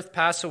heaven and earth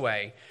pass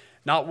away,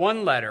 not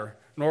one letter,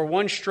 nor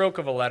one stroke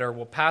of a letter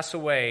will pass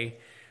away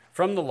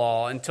from the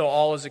law until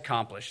all is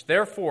accomplished.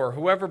 Therefore,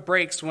 whoever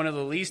breaks one of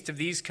the least of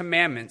these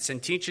commandments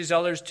and teaches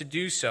others to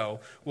do so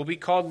will be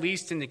called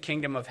least in the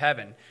kingdom of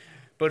heaven.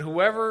 But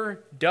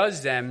whoever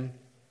does them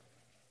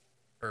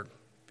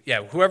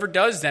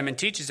and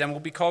teaches them will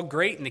be called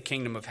great in the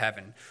kingdom of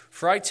heaven.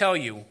 For I tell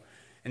you,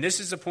 and this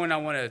is the point I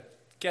want to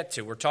get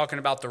to, we're talking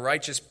about the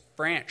righteous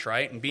branch,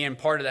 right? And being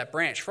part of that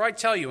branch. For I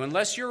tell you,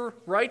 unless your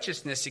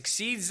righteousness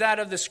exceeds that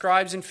of the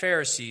scribes and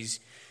Pharisees,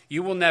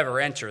 you will never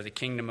enter the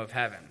kingdom of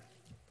heaven.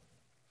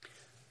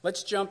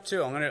 Let's jump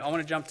to, I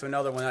want to jump to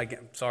another one.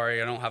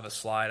 Sorry, I don't have a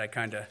slide.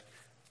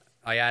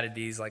 I added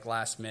these like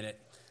last minute.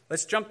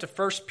 Let's jump to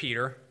 1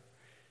 Peter.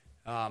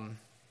 I'm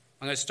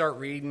going to start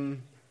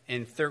reading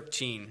in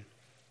 13.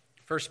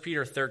 1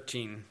 Peter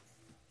 13.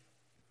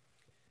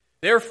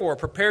 Therefore,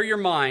 prepare your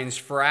minds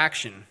for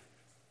action.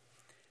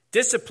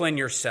 Discipline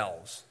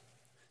yourselves.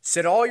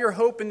 Set all your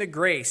hope in the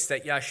grace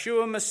that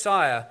Yeshua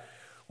Messiah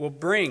will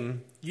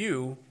bring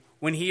you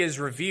when he is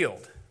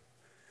revealed.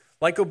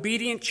 Like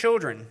obedient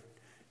children,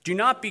 do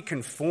not be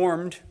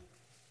conformed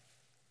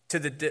to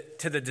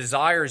the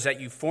desires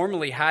that you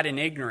formerly had in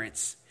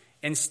ignorance.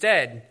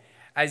 Instead,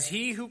 as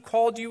he who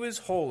called you is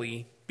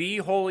holy, be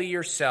holy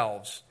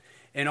yourselves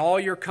in all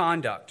your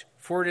conduct.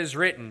 For it is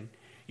written,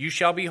 you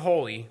shall be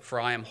holy, for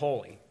I am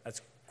holy.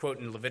 That's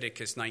quoting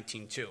Leviticus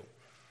 19:2.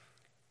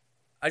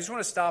 I just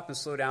want to stop and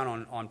slow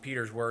down on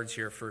Peter's words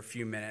here for a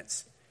few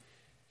minutes.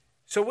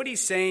 So what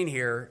he's saying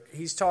here,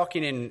 he's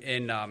talking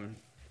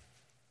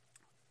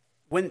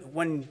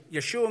when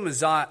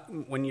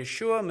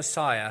Yeshua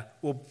Messiah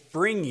will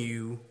bring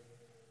you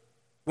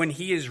when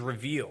he is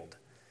revealed.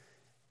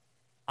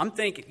 I'm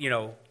thinking,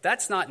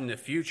 that's not in the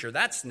future.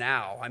 That's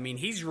now. I mean,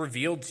 he's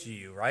revealed to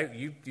you, right?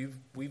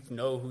 We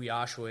know who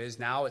Yahshua is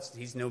now.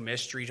 He's no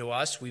mystery to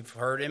us. We've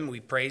heard him.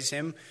 We praise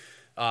him.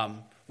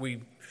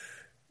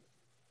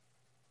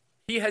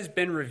 He has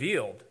been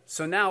revealed.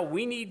 So now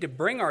we need to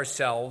bring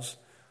ourselves,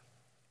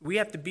 we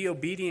have to be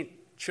obedient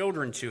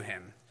children to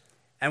him.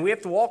 And we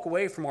have to walk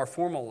away from our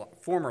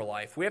former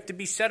life. We have to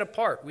be set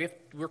apart.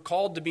 We're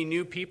called to be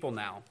new people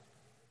now.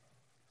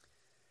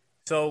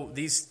 So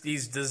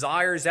these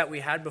desires that we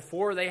had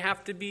before, they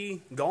have to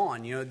be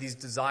gone. These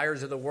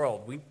desires of the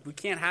world. We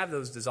can't have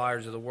those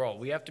desires of the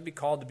world. We have to be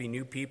called to be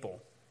new people.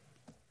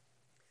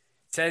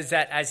 It says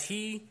that as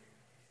he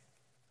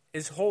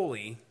is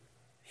holy,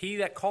 he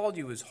that called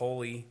you is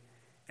holy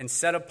and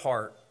set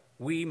apart,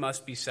 we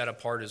must be set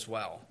apart as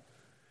well.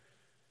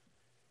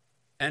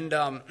 And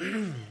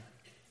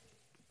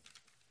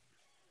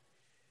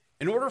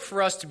in order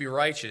for us to be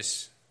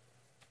righteous,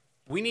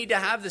 we need to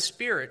have the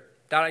spirit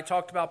that I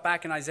talked about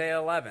back in Isaiah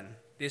 11,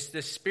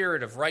 this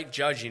spirit of right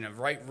judging, of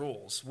right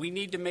rules. We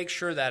need to make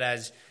sure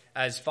that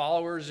as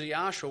followers of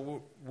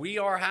Yahshua, we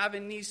are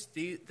having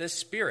this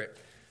spirit.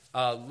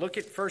 Look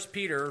at 1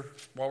 Peter,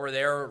 while we're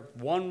there,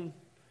 1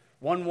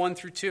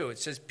 through 2. It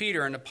says,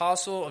 Peter, an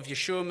apostle of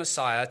Yeshua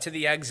Messiah, to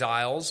the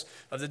exiles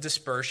of the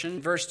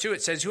dispersion. Verse 2,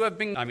 it says,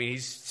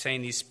 he's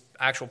saying these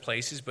actual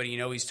places, but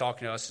he's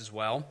talking to us as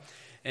well.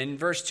 In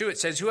verse 2, it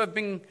says, who have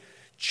been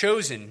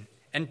chosen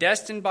and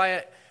destined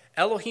by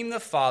Elohim the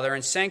Father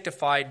and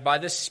sanctified by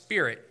the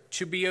Spirit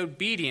to be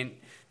obedient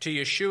to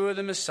Yeshua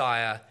the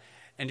Messiah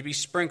and to be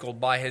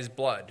sprinkled by his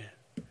blood.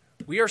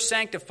 We are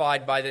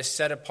sanctified by this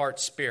set-apart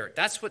spirit.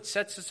 That's what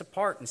sets us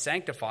apart and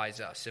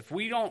sanctifies us. If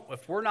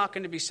we're not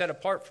going to be set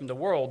apart from the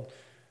world,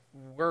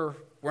 we're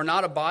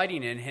not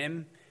abiding in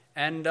him.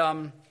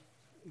 And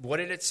what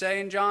did it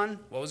say in John?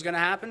 What was going to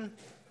happen?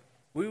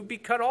 We would be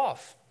cut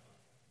off.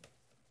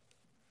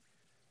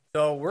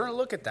 So we're going to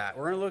look at that.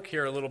 We're going to look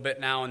here a little bit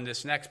now in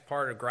this next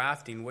part of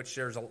grafting, which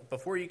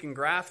before you can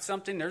graft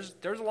something,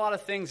 there's a lot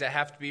of things that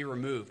have to be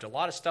removed. A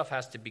lot of stuff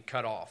has to be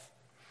cut off.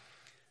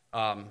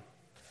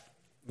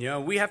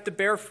 We have to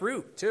bear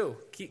fruit too.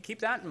 Keep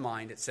that in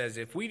mind. It says,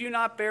 if we do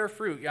not bear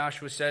fruit,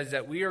 Yahshua says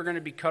that we are going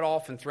to be cut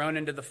off and thrown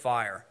into the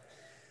fire.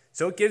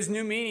 So it gives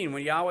new meaning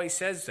when Yahweh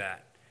says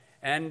that.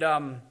 And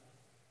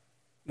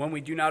when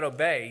we do not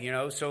obey,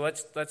 so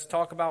let's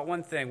talk about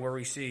one thing where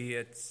we see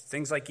it's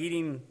things like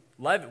eating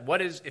leaven.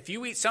 If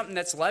you eat something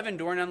that's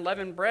leavened or an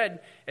unleavened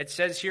bread, it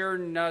says here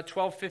in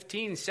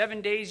 12:15,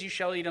 7 days you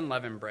shall eat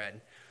unleavened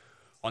bread.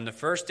 On the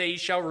first day you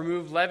shall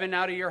remove leaven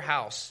out of your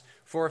house.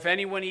 For if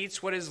anyone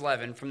eats what is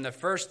leavened from the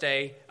first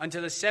day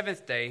unto the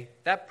seventh day,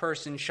 that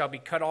person shall be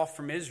cut off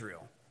from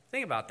Israel.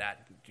 Think about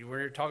that.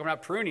 We're talking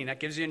about pruning. That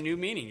gives you a new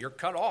meaning. You're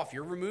cut off.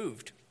 You're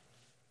removed.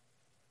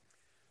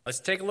 Let's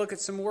take a look at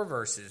some more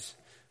verses.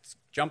 Let's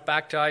jump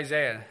back to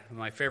Isaiah,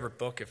 my favorite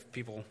book. If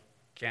people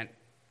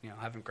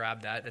haven't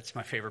grabbed that, that's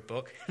my favorite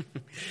book.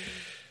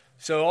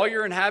 So all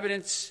you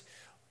inhabitants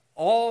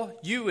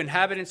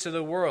of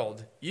the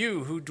world,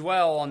 you who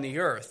dwell on the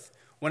earth,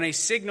 when a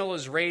signal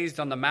is raised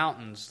on the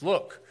mountains,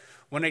 look,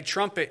 when a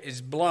trumpet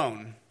is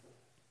blown,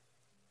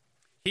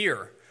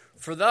 hear.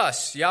 For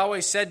thus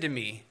Yahweh said to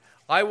me,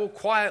 I will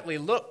quietly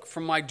look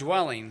from my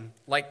dwelling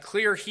like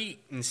clear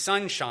heat and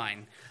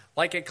sunshine,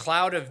 like a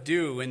cloud of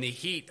dew in the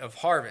heat of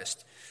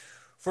harvest.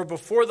 For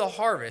before the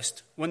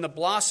harvest, when the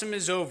blossom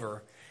is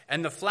over,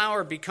 and the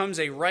flower becomes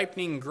a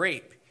ripening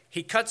grape,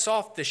 he cuts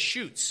off the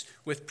shoots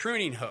with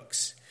pruning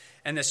hooks,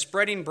 and the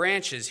spreading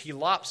branches he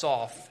lops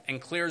off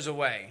and clears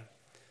away.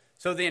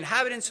 So the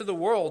inhabitants of the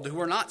world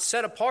who are not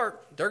set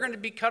apart, they're going to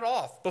be cut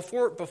off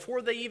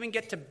before they even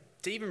get to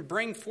even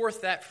bring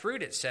forth that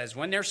fruit, it says.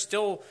 When when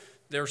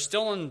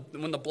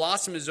the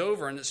blossom is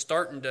over and it's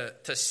starting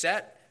to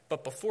set,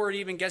 but before it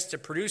even gets to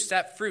produce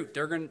that fruit,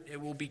 it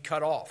will be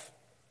cut off.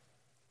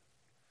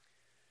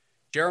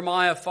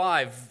 Jeremiah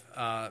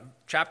 5,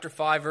 chapter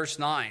 5, verse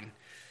 9.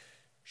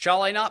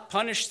 Shall I not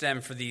punish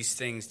them for these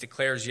things,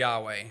 declares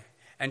Yahweh?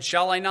 And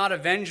shall I not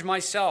avenge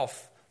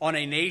myself on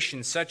a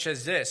nation such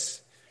as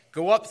this?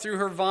 Go up through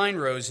her vine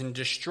rows and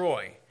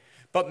destroy,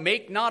 but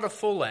make not a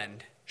full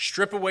end.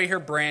 Strip away her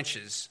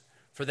branches,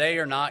 for they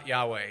are not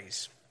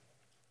Yahweh's.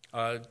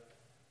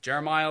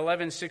 Jeremiah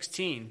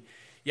 11:16.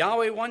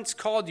 Yahweh once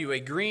called you a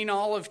green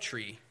olive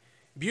tree,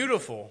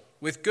 beautiful,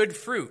 with good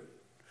fruit.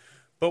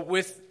 But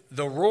with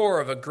the roar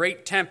of a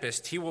great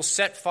tempest, he will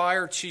set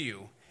fire to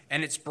you,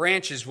 and its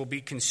branches will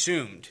be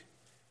consumed.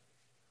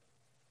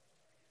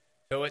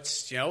 So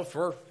it's,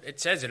 it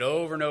says it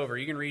over and over.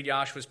 You can read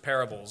Joshua's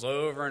parables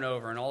over and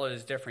over, and all it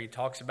is different. He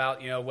talks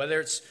about,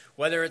 whether it's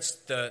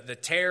the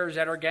tares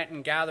that are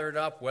getting gathered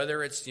up,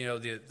 whether it's,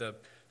 the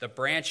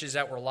branches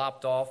that were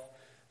lopped off,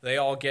 they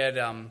all get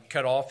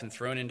cut off and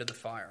thrown into the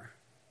fire.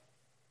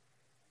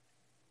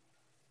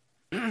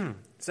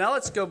 So now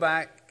let's go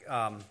back.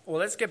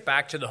 Let's get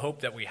back to the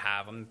hope that we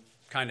have. I'm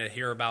kind of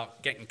here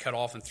about getting cut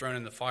off and thrown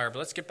in the fire, but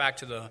let's get back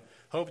to the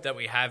hope that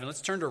we have, and let's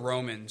turn to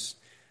Romans.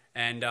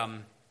 And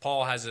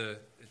Paul has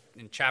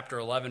in chapter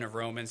 11 of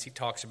Romans, he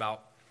talks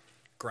about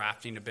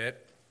grafting a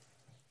bit.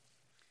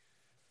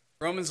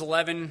 Romans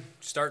 11,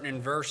 starting in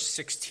verse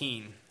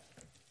 16.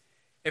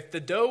 If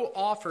the dough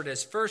offered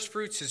as first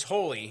fruits is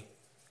holy,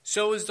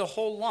 so is the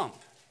whole lump.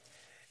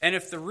 And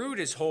if the root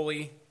is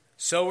holy,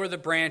 so are the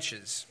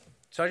branches.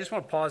 So I just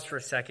want to pause for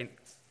a second.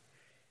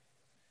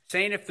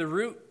 Saying if the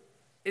root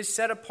is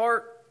set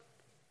apart,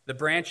 the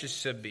branches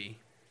should be.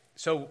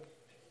 So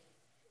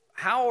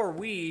how are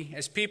we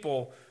as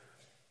people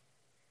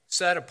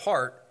set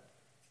apart?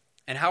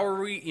 And how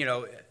are we,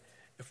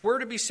 if we're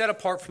to be set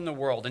apart from the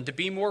world and to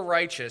be more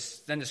righteous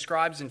than the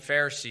scribes and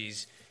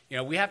Pharisees,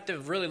 we have to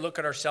really look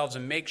at ourselves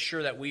and make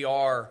sure that we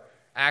are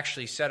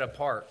actually set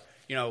apart.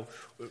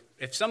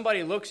 If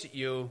somebody looks at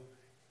you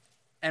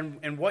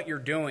and what you're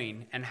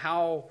doing and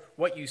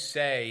what you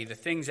say, the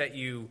things that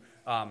you,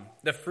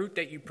 the fruit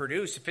that you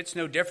produce, if it's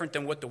no different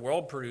than what the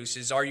world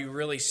produces, are you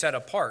really set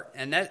apart?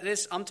 And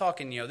I'm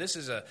talking, this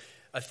is a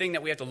thing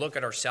that we have to look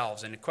at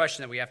ourselves and a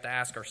question that we have to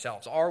ask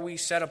ourselves. Are we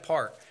set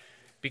apart?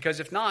 Because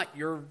if not,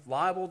 you're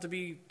liable to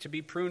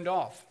be pruned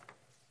off.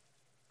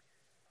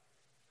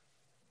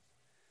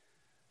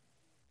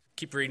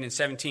 Keep reading in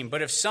 17.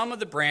 But if some of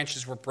the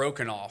branches were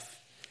broken off,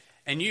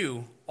 and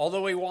you,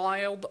 although a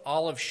wild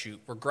olive shoot,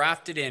 were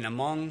grafted in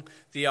among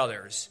the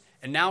others,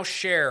 and now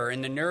share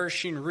in the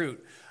nourishing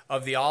root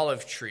of the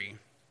olive tree,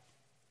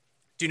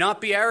 do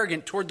not be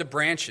arrogant toward the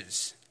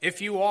branches.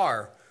 If you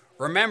are,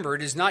 remember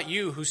it is not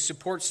you who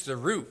supports the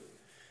root,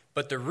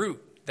 but the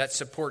root that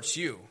supports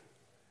you.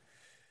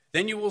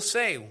 Then you will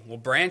say, well,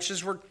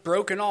 branches were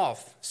broken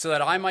off so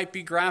that I might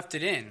be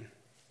grafted in.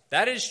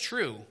 That is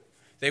true.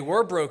 They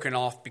were broken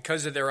off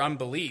because of their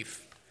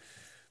unbelief.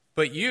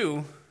 But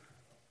you...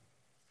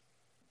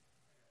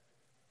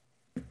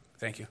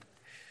 Thank you.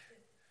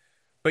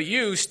 But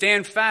you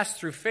stand fast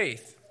through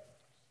faith.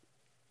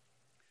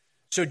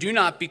 So do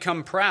not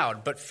become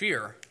proud, but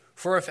fear.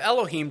 For if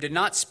Elohim did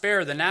not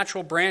spare the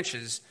natural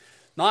branches,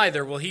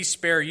 neither will he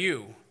spare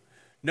you.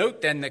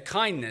 Note then the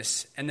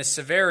kindness and the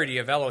severity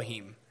of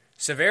Elohim.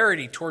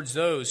 Severity towards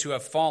those who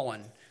have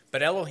fallen,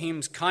 but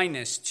Elohim's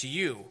kindness to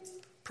you,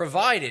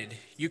 provided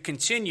you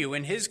continue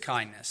in his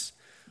kindness.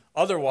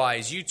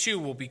 Otherwise, you too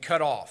will be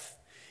cut off.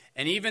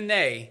 And even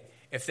they,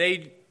 if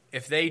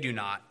they do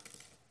not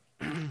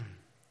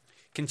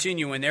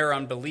continue in their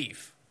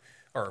unbelief,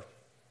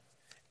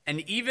 and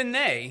even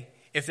they,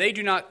 if they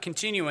do not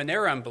continue in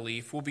their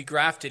unbelief, will be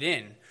grafted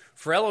in.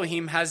 For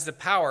Elohim has the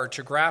power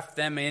to graft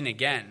them in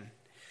again.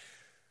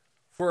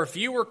 For if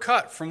you were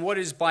cut from what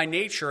is by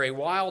nature a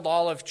wild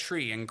olive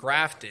tree and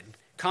grafted,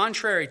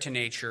 contrary to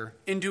nature,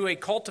 into a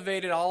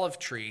cultivated olive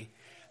tree,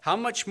 how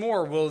much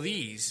more will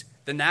these,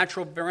 the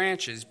natural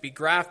branches, be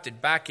grafted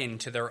back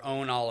into their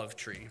own olive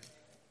tree?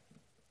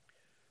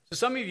 So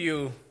some of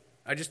you,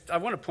 I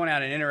want to point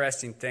out an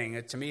interesting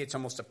thing. To me, it's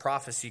almost a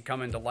prophecy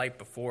coming to light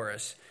before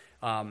us.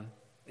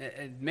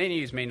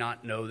 Many of you may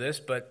not know this,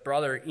 but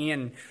Brother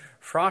Ian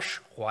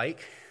Froschweik,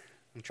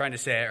 I'm trying to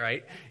say it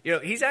right,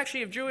 he's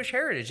actually of Jewish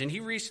heritage, and he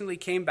recently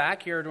came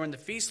back here during the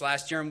feast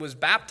last year and was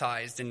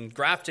baptized and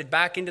grafted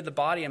back into the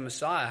body of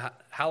Messiah.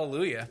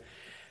 Hallelujah.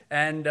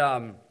 And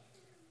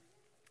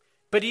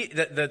but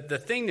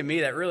the thing to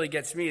me that really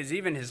gets me is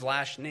even his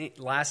last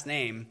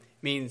name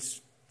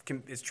is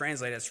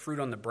translated as fruit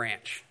on the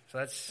branch.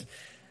 So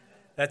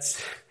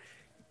that's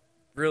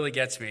really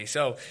gets me.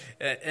 So,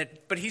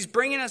 but he's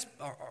bringing us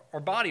our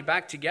body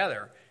back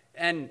together,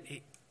 and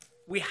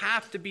we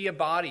have to be a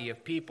body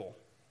of people.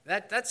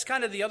 That's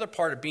kind of the other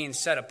part of being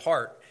set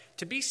apart.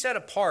 To be set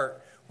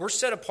apart, we're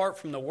set apart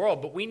from the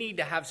world, but we need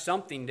to have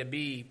something to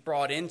be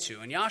brought into.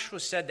 And Joshua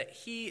said that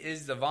he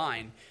is the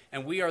vine,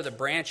 and we are the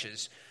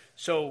branches.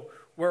 So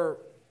we're,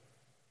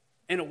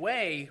 in a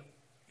way,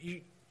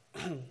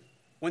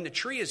 when the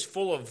tree is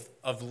full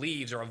of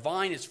leaves, or a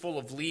vine is full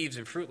of leaves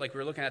and fruit, like we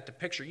were looking at the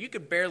picture, you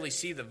could barely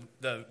see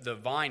the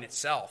vine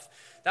itself.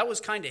 That was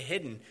kind of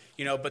hidden,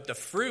 but the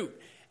fruit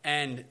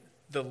and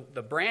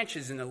the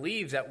branches and the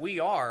leaves that we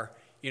are,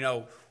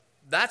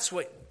 that's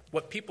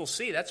what people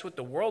see. That's what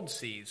the world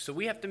sees. So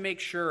we have to make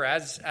sure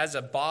as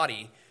a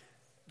body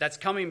that's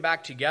coming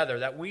back together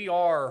that we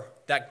are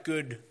that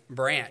good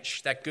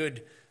branch, that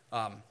good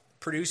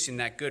producing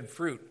that good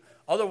fruit.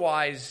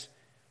 Otherwise,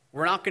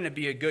 we're not going to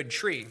be a good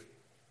tree.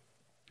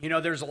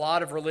 There's a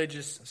lot of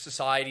religious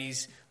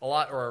societies,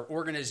 or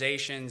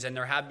organizations, and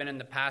there have been in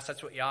the past.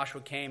 That's what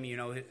Yahshua came,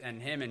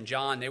 and him and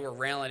John, they were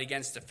railing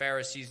against the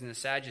Pharisees and the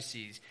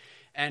Sadducees.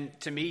 And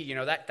to me,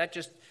 that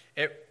just,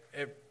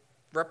 it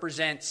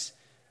represents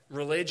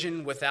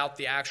religion without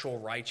the actual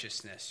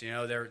righteousness.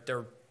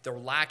 They're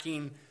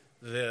lacking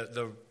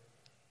the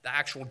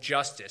actual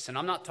justice. And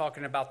I'm not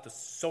talking about the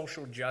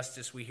social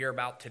justice we hear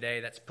about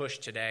today that's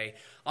pushed today.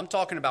 I'm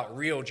talking about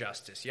real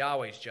justice,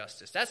 Yahweh's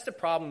justice. That's the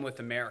problem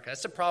with America.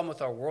 That's the problem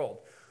with our world.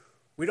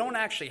 We don't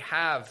actually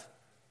have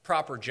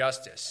proper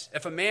justice.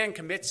 If a man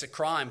commits a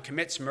crime,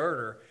 commits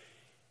murder,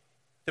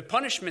 the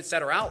punishments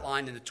that are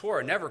outlined in the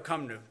Torah never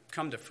come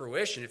to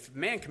fruition. If a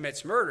man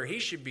commits murder, he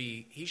should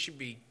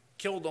be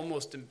killed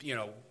almost,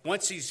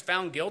 once he's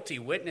found guilty.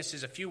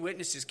 A few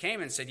witnesses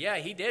came and said, yeah,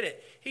 he did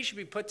it. He should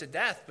be put to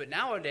death. But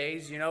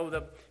nowadays,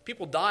 the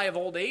people die of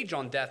old age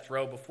on death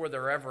row before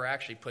they're ever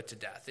actually put to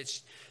death.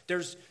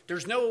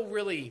 There's no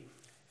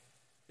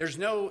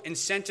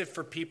incentive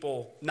for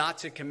people not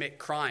to commit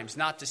crimes,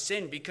 not to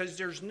sin, because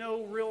there's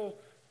no real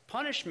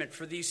punishment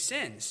for these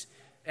sins.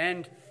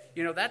 And,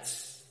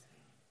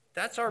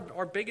 that's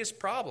our biggest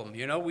problem.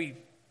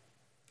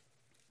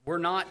 We're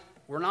not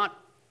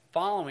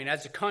following,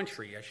 as a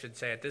country, I should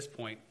say at this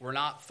point, we're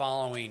not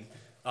following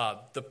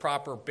the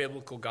proper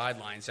biblical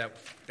guidelines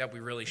that we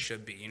really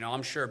should be.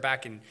 I'm sure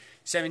back in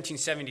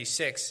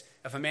 1776,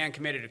 if a man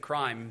committed a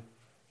crime,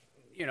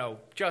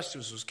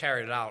 justice was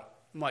carried out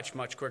much,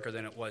 much quicker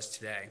than it was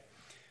today.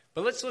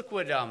 But let's look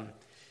what,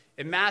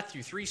 in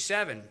Matthew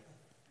 3:7,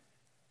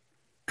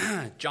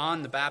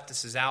 John the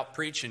Baptist is out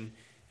preaching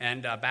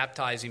and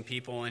baptizing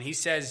people, and he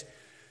says,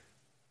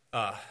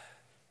 But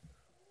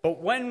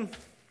when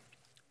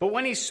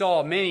he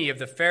saw many of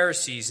the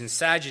Pharisees and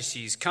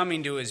Sadducees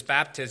coming to his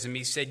baptism,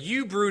 he said,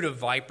 You brood of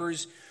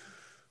vipers,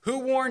 who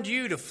warned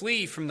you to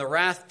flee from the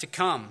wrath to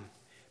come?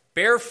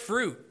 Bear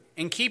fruit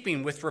in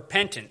keeping with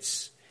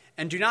repentance,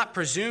 and do not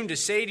presume to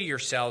say to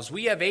yourselves,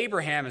 We have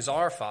Abraham as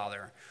our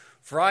father.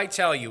 For I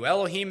tell you,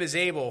 Elohim is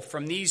able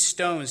from these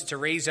stones to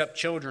raise up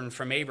children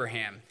from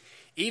Abraham.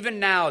 Even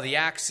now the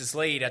axe is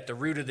laid at the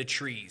root of the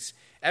trees.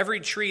 Every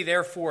tree,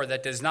 therefore,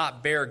 that does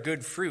not bear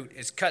good fruit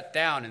is cut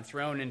down and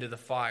thrown into the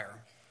fire.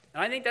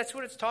 And I think that's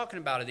what it's talking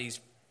about, of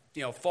these,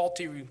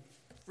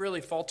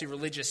 really faulty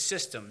religious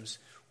systems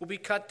will be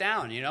cut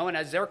down, and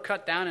as they're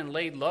cut down and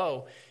laid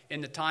low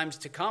in the times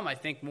to come, I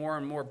think more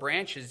and more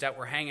branches that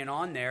were hanging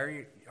on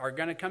there are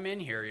going to come in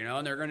here,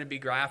 and they're going to be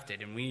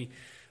grafted. And we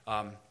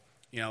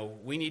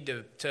need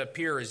to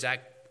appear as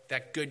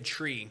that good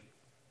tree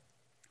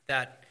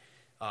that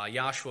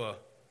Yahshua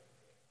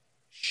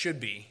should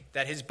be,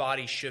 that his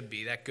body should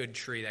be, that good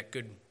tree, that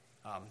good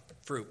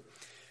fruit.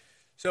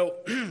 So,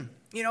 and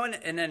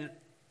then,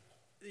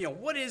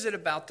 what is it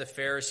about the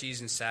Pharisees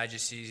and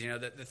Sadducees?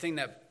 The thing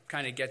that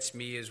kind of gets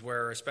me is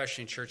where,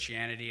 especially in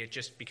churchianity, it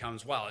just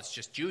becomes, it's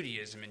just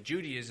Judaism. And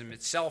Judaism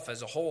itself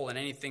as a whole, and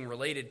anything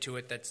related to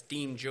it that's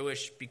deemed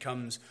Jewish,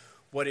 becomes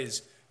what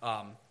is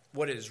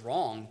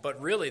wrong.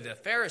 But really, the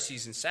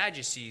Pharisees and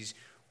Sadducees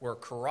were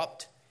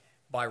corrupt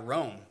by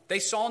Rome. They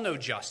saw no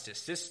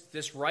justice.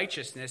 This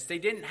righteousness, they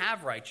didn't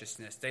have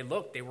righteousness. They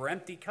were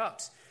empty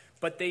cups.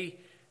 But they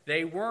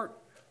were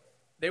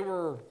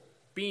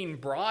being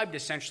bribed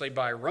essentially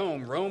by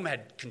Rome. Rome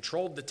had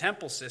controlled the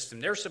temple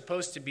system. They're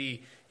supposed to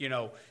be,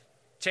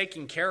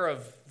 taking care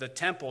of the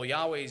temple,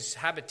 Yahweh's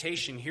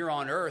habitation here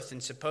on earth,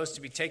 and supposed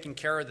to be taking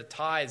care of the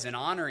tithes and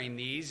honoring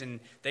these. And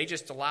they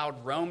just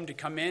allowed Rome to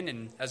come in,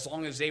 and as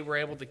long as they were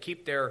able to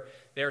keep their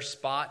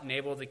spot and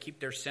able to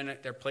keep their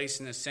place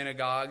in the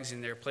synagogues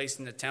and their place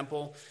in the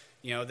temple,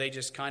 they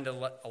just kind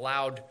of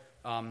allowed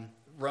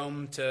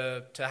Rome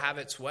to have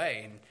its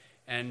way.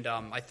 And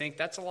I think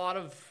that's a lot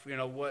of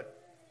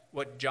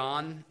what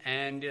John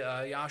and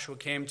Yahshua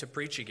came to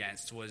preach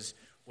against was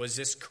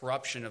this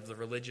corruption of the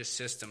religious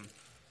system.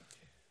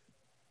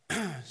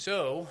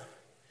 So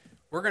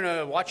we're going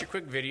to watch a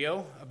quick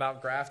video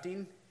about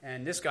grafting,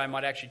 and this guy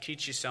might actually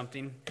teach you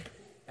something,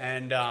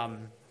 and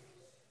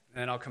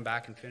then I'll come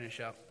back and finish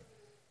up.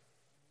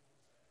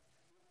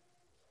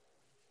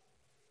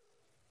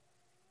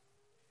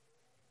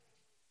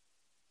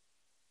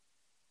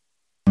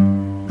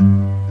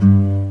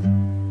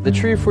 The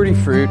tree of 40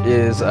 fruit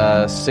is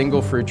a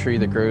single fruit tree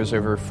that grows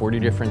over 40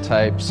 different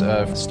types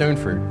of stone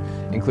fruit,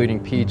 including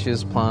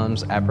peaches,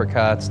 plums,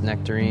 apricots,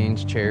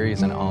 nectarines,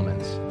 cherries, and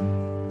almonds.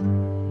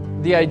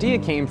 The idea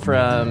came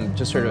from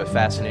just sort of a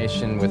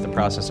fascination with the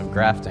process of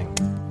grafting.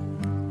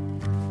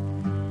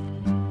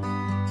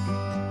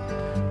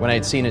 When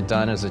I'd seen it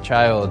done as a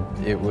child,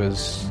 it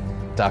was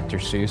Dr.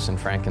 Seuss and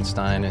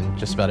Frankenstein and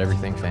just about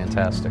everything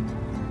fantastic.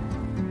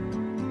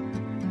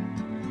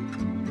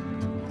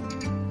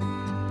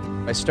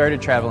 I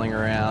started traveling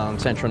around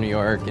central New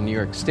York and New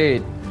York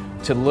State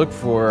to look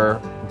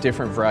for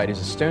different varieties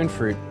of stone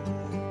fruit.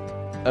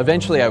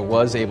 Eventually I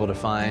was able to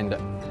find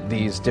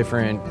these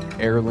different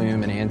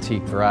heirloom and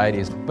antique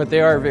varieties, but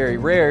they are very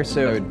rare,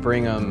 so I would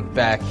bring them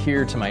back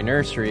here to my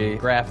nursery,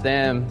 graft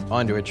them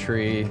onto a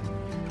tree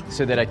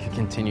so that I could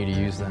continue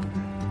to use them.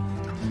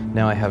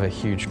 Now I have a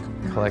huge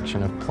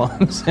collection of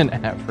plums and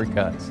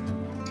apricots.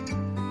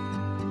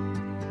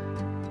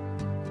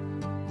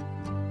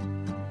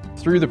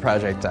 Through the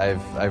project,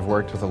 I've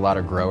worked with a lot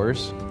of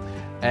growers,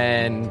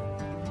 and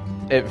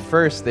at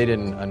first they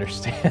didn't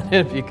understand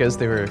it because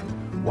they were,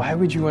 why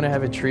would you want to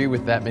have a tree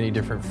with that many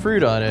different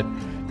fruit on it?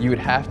 You would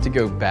have to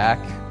go back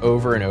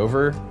over and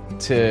over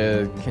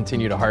to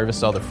continue to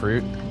harvest all the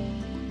fruit.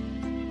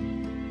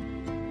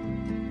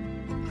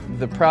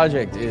 The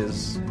project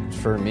is,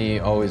 for me,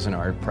 always an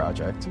art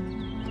project.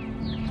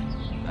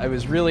 I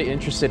was really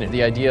interested in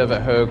the idea of a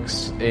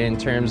hoax in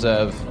terms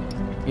of,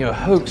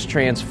 hoax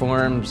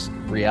transforms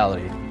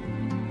reality.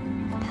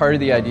 Part of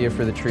the idea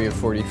for the Tree of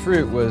 40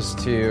 Fruit was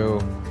to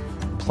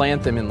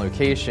plant them in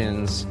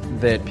locations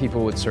that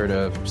people would sort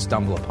of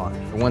stumble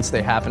upon. Once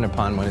they happened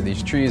upon one of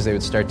these trees, they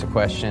would start to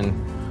question,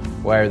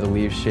 why are the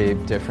leaves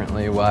shaped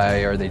differently?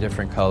 Why are they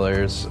different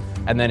colors?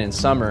 And then in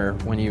summer,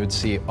 when you would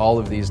see all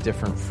of these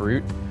different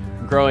fruit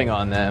growing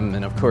on them,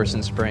 and of course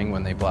in spring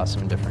when they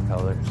blossom in different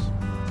colors.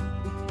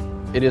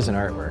 It is an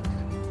artwork.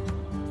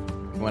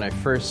 When I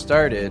first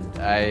started,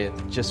 I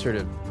just sort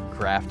of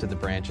grafted the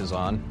branches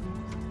on.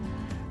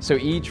 So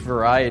each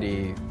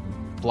variety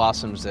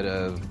blossoms at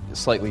a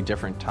slightly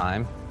different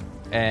time,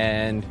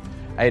 and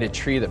I had a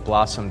tree that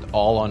blossomed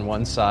all on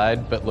one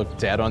side but looked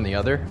dead on the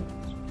other.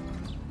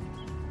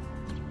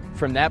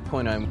 From that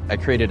point on, I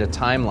created a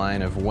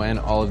timeline of when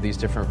all of these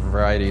different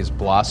varieties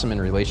blossom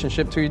in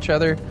relationship to each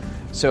other,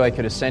 so I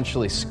could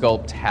essentially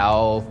sculpt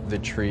how the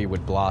tree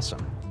would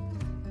blossom.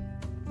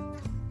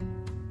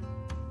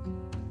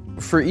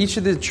 For each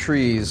of the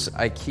trees,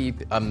 I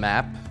keep a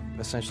map,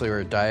 essentially, or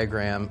a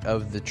diagram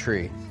of the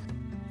tree.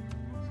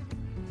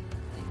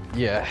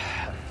 Yeah,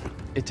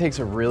 it takes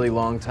a really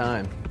long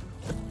time.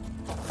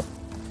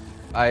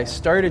 I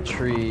start a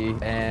tree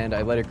and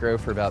I let it grow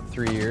for about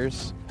 3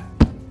 years.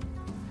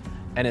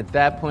 And at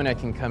that point, I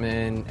can come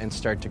in and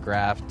start to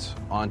graft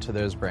onto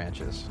those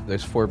branches.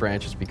 Those 4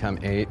 branches become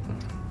 8.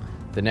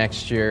 The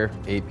next year,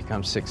 8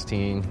 becomes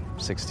 16,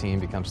 16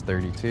 becomes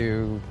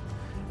 32.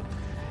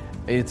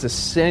 It's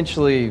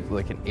essentially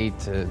like an 8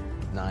 to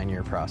 9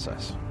 year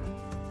process.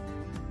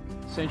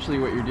 Essentially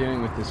what you're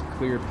doing with this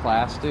clear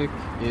plastic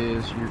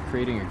is you're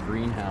creating a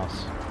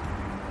greenhouse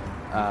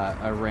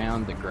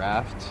around the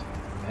graft.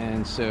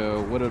 And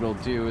so what it'll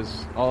do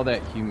is all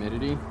that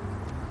humidity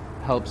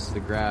helps the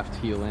graft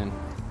heal in.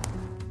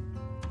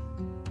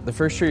 The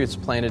first tree was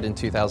planted in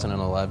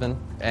 2011,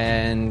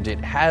 and it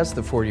has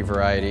the 40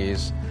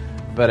 varieties,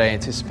 but I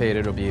anticipate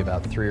it'll be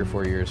about 3 or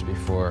 4 years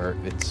before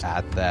it's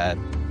at that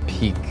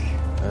peak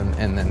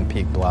and then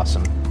peak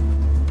blossom.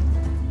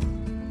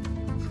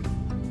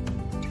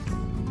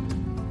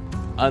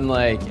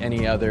 Unlike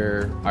any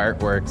other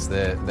artworks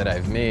that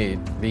I've made,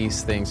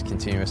 these things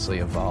continuously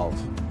evolve.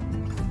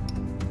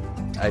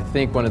 I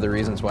think one of the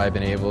reasons why I've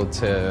been able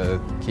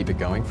to keep it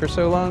going for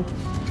so long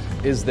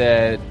is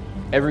that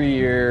every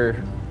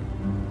year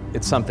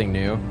it's something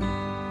new.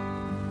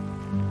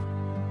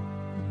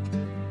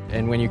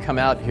 And when you come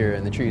out here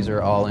and the trees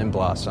are all in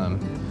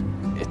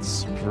blossom,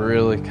 it's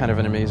really kind of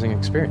an amazing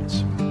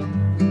experience.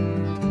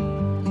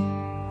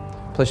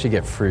 Plus you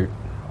get fruit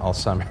all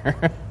summer.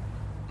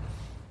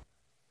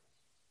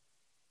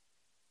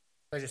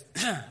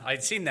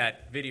 I'd seen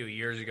that video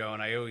years ago,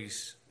 and I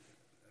always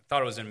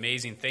thought it was an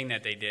amazing thing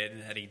that he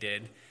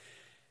did.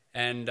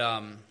 And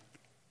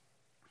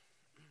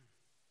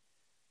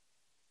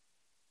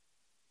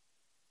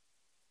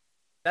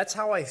that's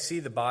how I see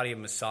the body of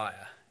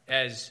Messiah,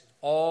 as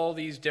all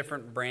these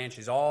different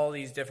branches, all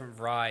these different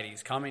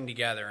varieties coming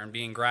together and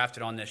being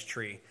grafted on this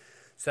tree.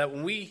 So that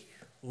when we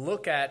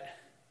look at,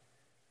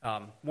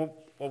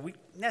 we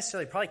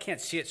necessarily probably can't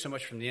see it so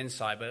much from the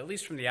inside, but at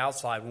least from the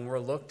outside, when we're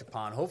looked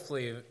upon,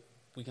 hopefully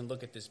we can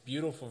look at this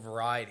beautiful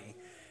variety.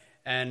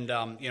 And,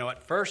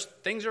 at first,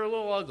 things are a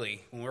little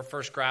ugly when we're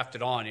first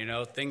grafted on.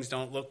 Things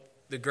don't look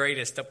the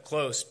greatest up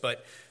close,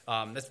 but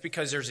that's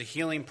because there's a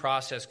healing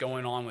process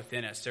going on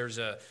within us. There's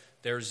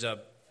a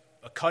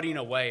cutting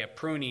away, a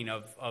pruning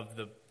of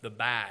the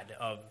bad,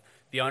 of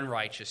the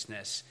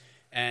unrighteousness,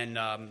 and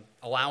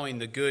allowing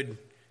the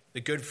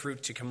good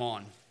fruit to come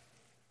on.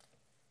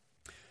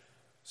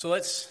 So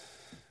let's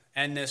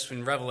end this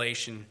in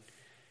Revelation,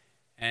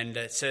 and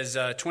it says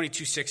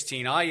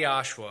 22:16, I,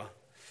 Yahshua,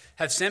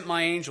 have sent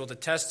my angel to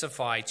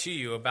testify to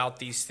you about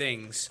these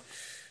things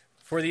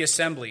for the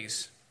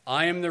assemblies.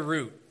 I am the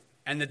root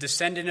and the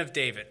descendant of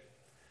David,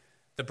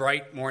 the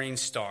bright morning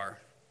star.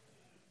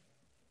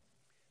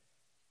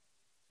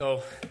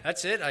 So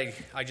that's it.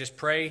 I just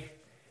pray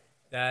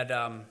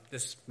that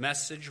this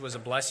message was a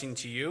blessing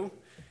to you.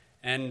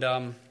 And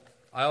I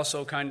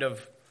also kind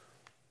of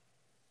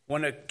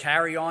want to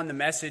carry on the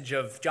message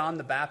of John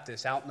the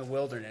Baptist out in the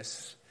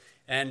wilderness.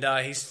 And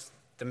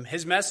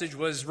his message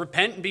was,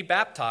 repent and be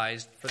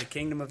baptized, for the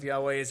kingdom of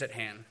Yahweh is at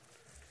hand.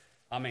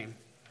 Amen.